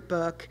another great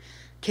book,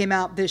 came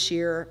out this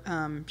year,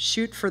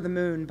 Shoot for the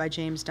Moon by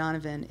James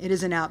Donovan. It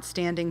is an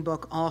outstanding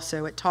book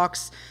also. It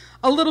talks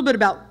a little bit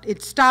about,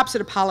 it stops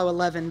at Apollo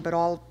 11, but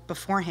all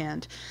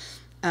beforehand.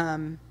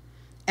 And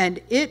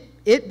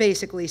it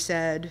basically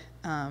said,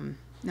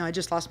 no, I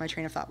just lost my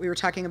train of thought. We were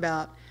talking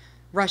about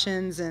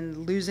Russians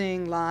and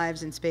losing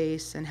lives in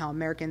space and how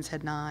Americans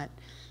had not.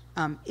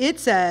 It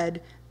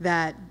said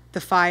that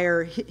the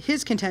fire,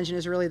 his contention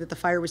is really that the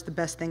fire was the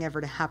best thing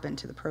ever to happen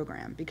to the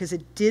program, because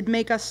it did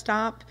make us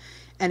stop,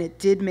 and it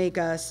did make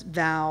us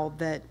vow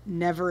that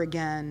never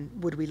again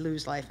would we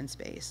lose life in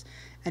space.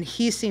 And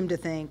he seemed to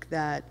think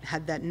that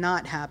had that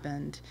not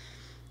happened,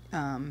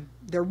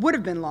 there would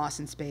have been loss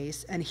in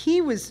space. And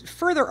he was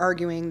further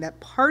arguing that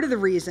part of the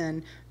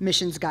reason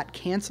missions got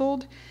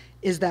canceled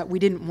is that we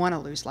didn't want to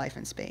lose life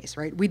in space,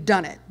 right? We'd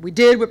done it. We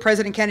did what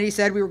President Kennedy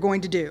said we were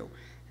going to do.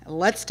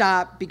 Let's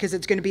stop, because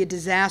it's going to be a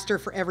disaster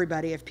for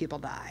everybody if people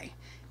die.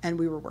 And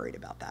we were worried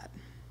about that.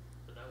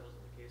 But that wasn't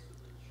the case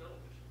with the shuttle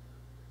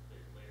mission.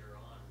 Later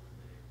on,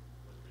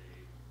 when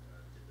they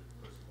did the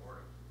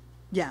postmortem,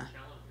 Yeah.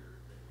 Challenger,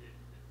 it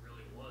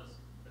really was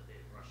that they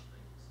had rushed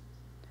things.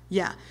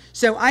 Yeah.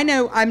 So I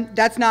know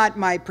that's not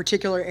my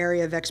particular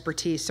area of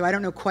expertise, so I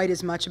don't know quite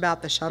as much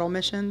about the shuttle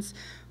missions,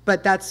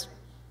 but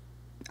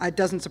it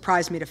doesn't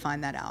surprise me to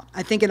find that out.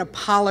 I think in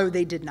Apollo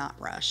they did not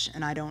rush,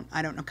 and I don't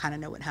kind of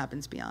know what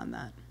happens beyond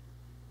that.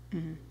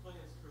 Mm-hmm. Plans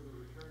for the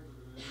return to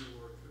the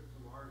moon or a trip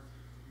to Mars.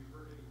 Have you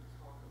heard any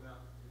talk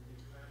about the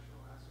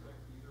international aspect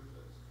of either of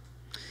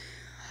those?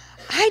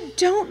 I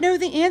don't know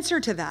the answer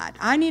to that.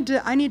 I need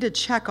to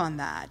check on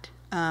that.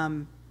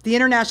 The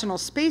International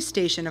Space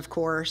Station, of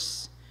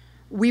course,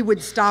 we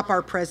would stop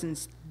our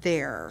presence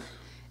there.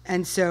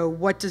 And so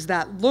what does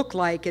that look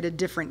like at a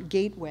different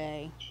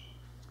gateway?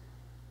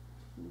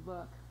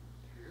 Look.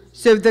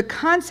 So the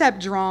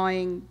concept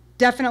drawing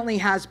definitely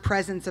has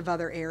presence of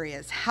other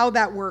areas. How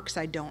that works,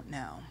 I don't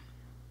know.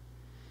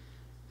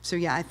 So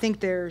yeah, I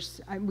think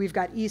we've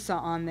got ESA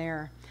on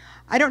there.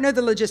 I don't know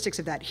the logistics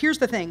of that. Here's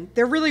the thing.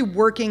 They're really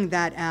working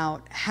that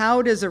out.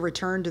 How does a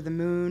return to the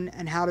moon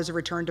and how does a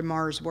return to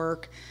Mars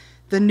work?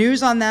 The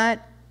news on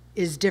that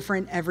is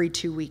different every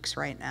 2 weeks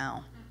right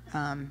now.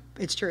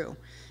 It's true.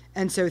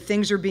 And so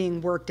things are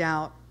being worked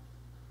out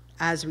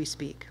as we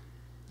speak.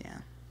 Yeah.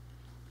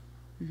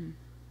 Mm-hmm.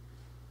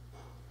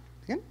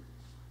 Good?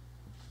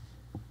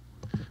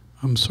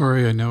 I'm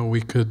sorry, I know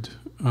we could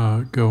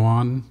go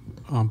on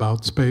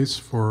about space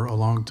for a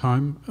long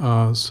time.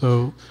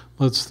 So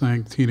let's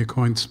thank Tina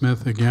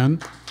Coyne-Smith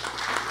again.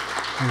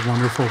 A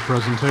wonderful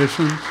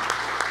presentation.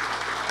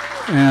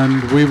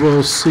 And we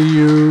will see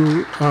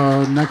you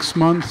next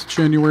month,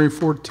 January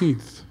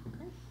 14th.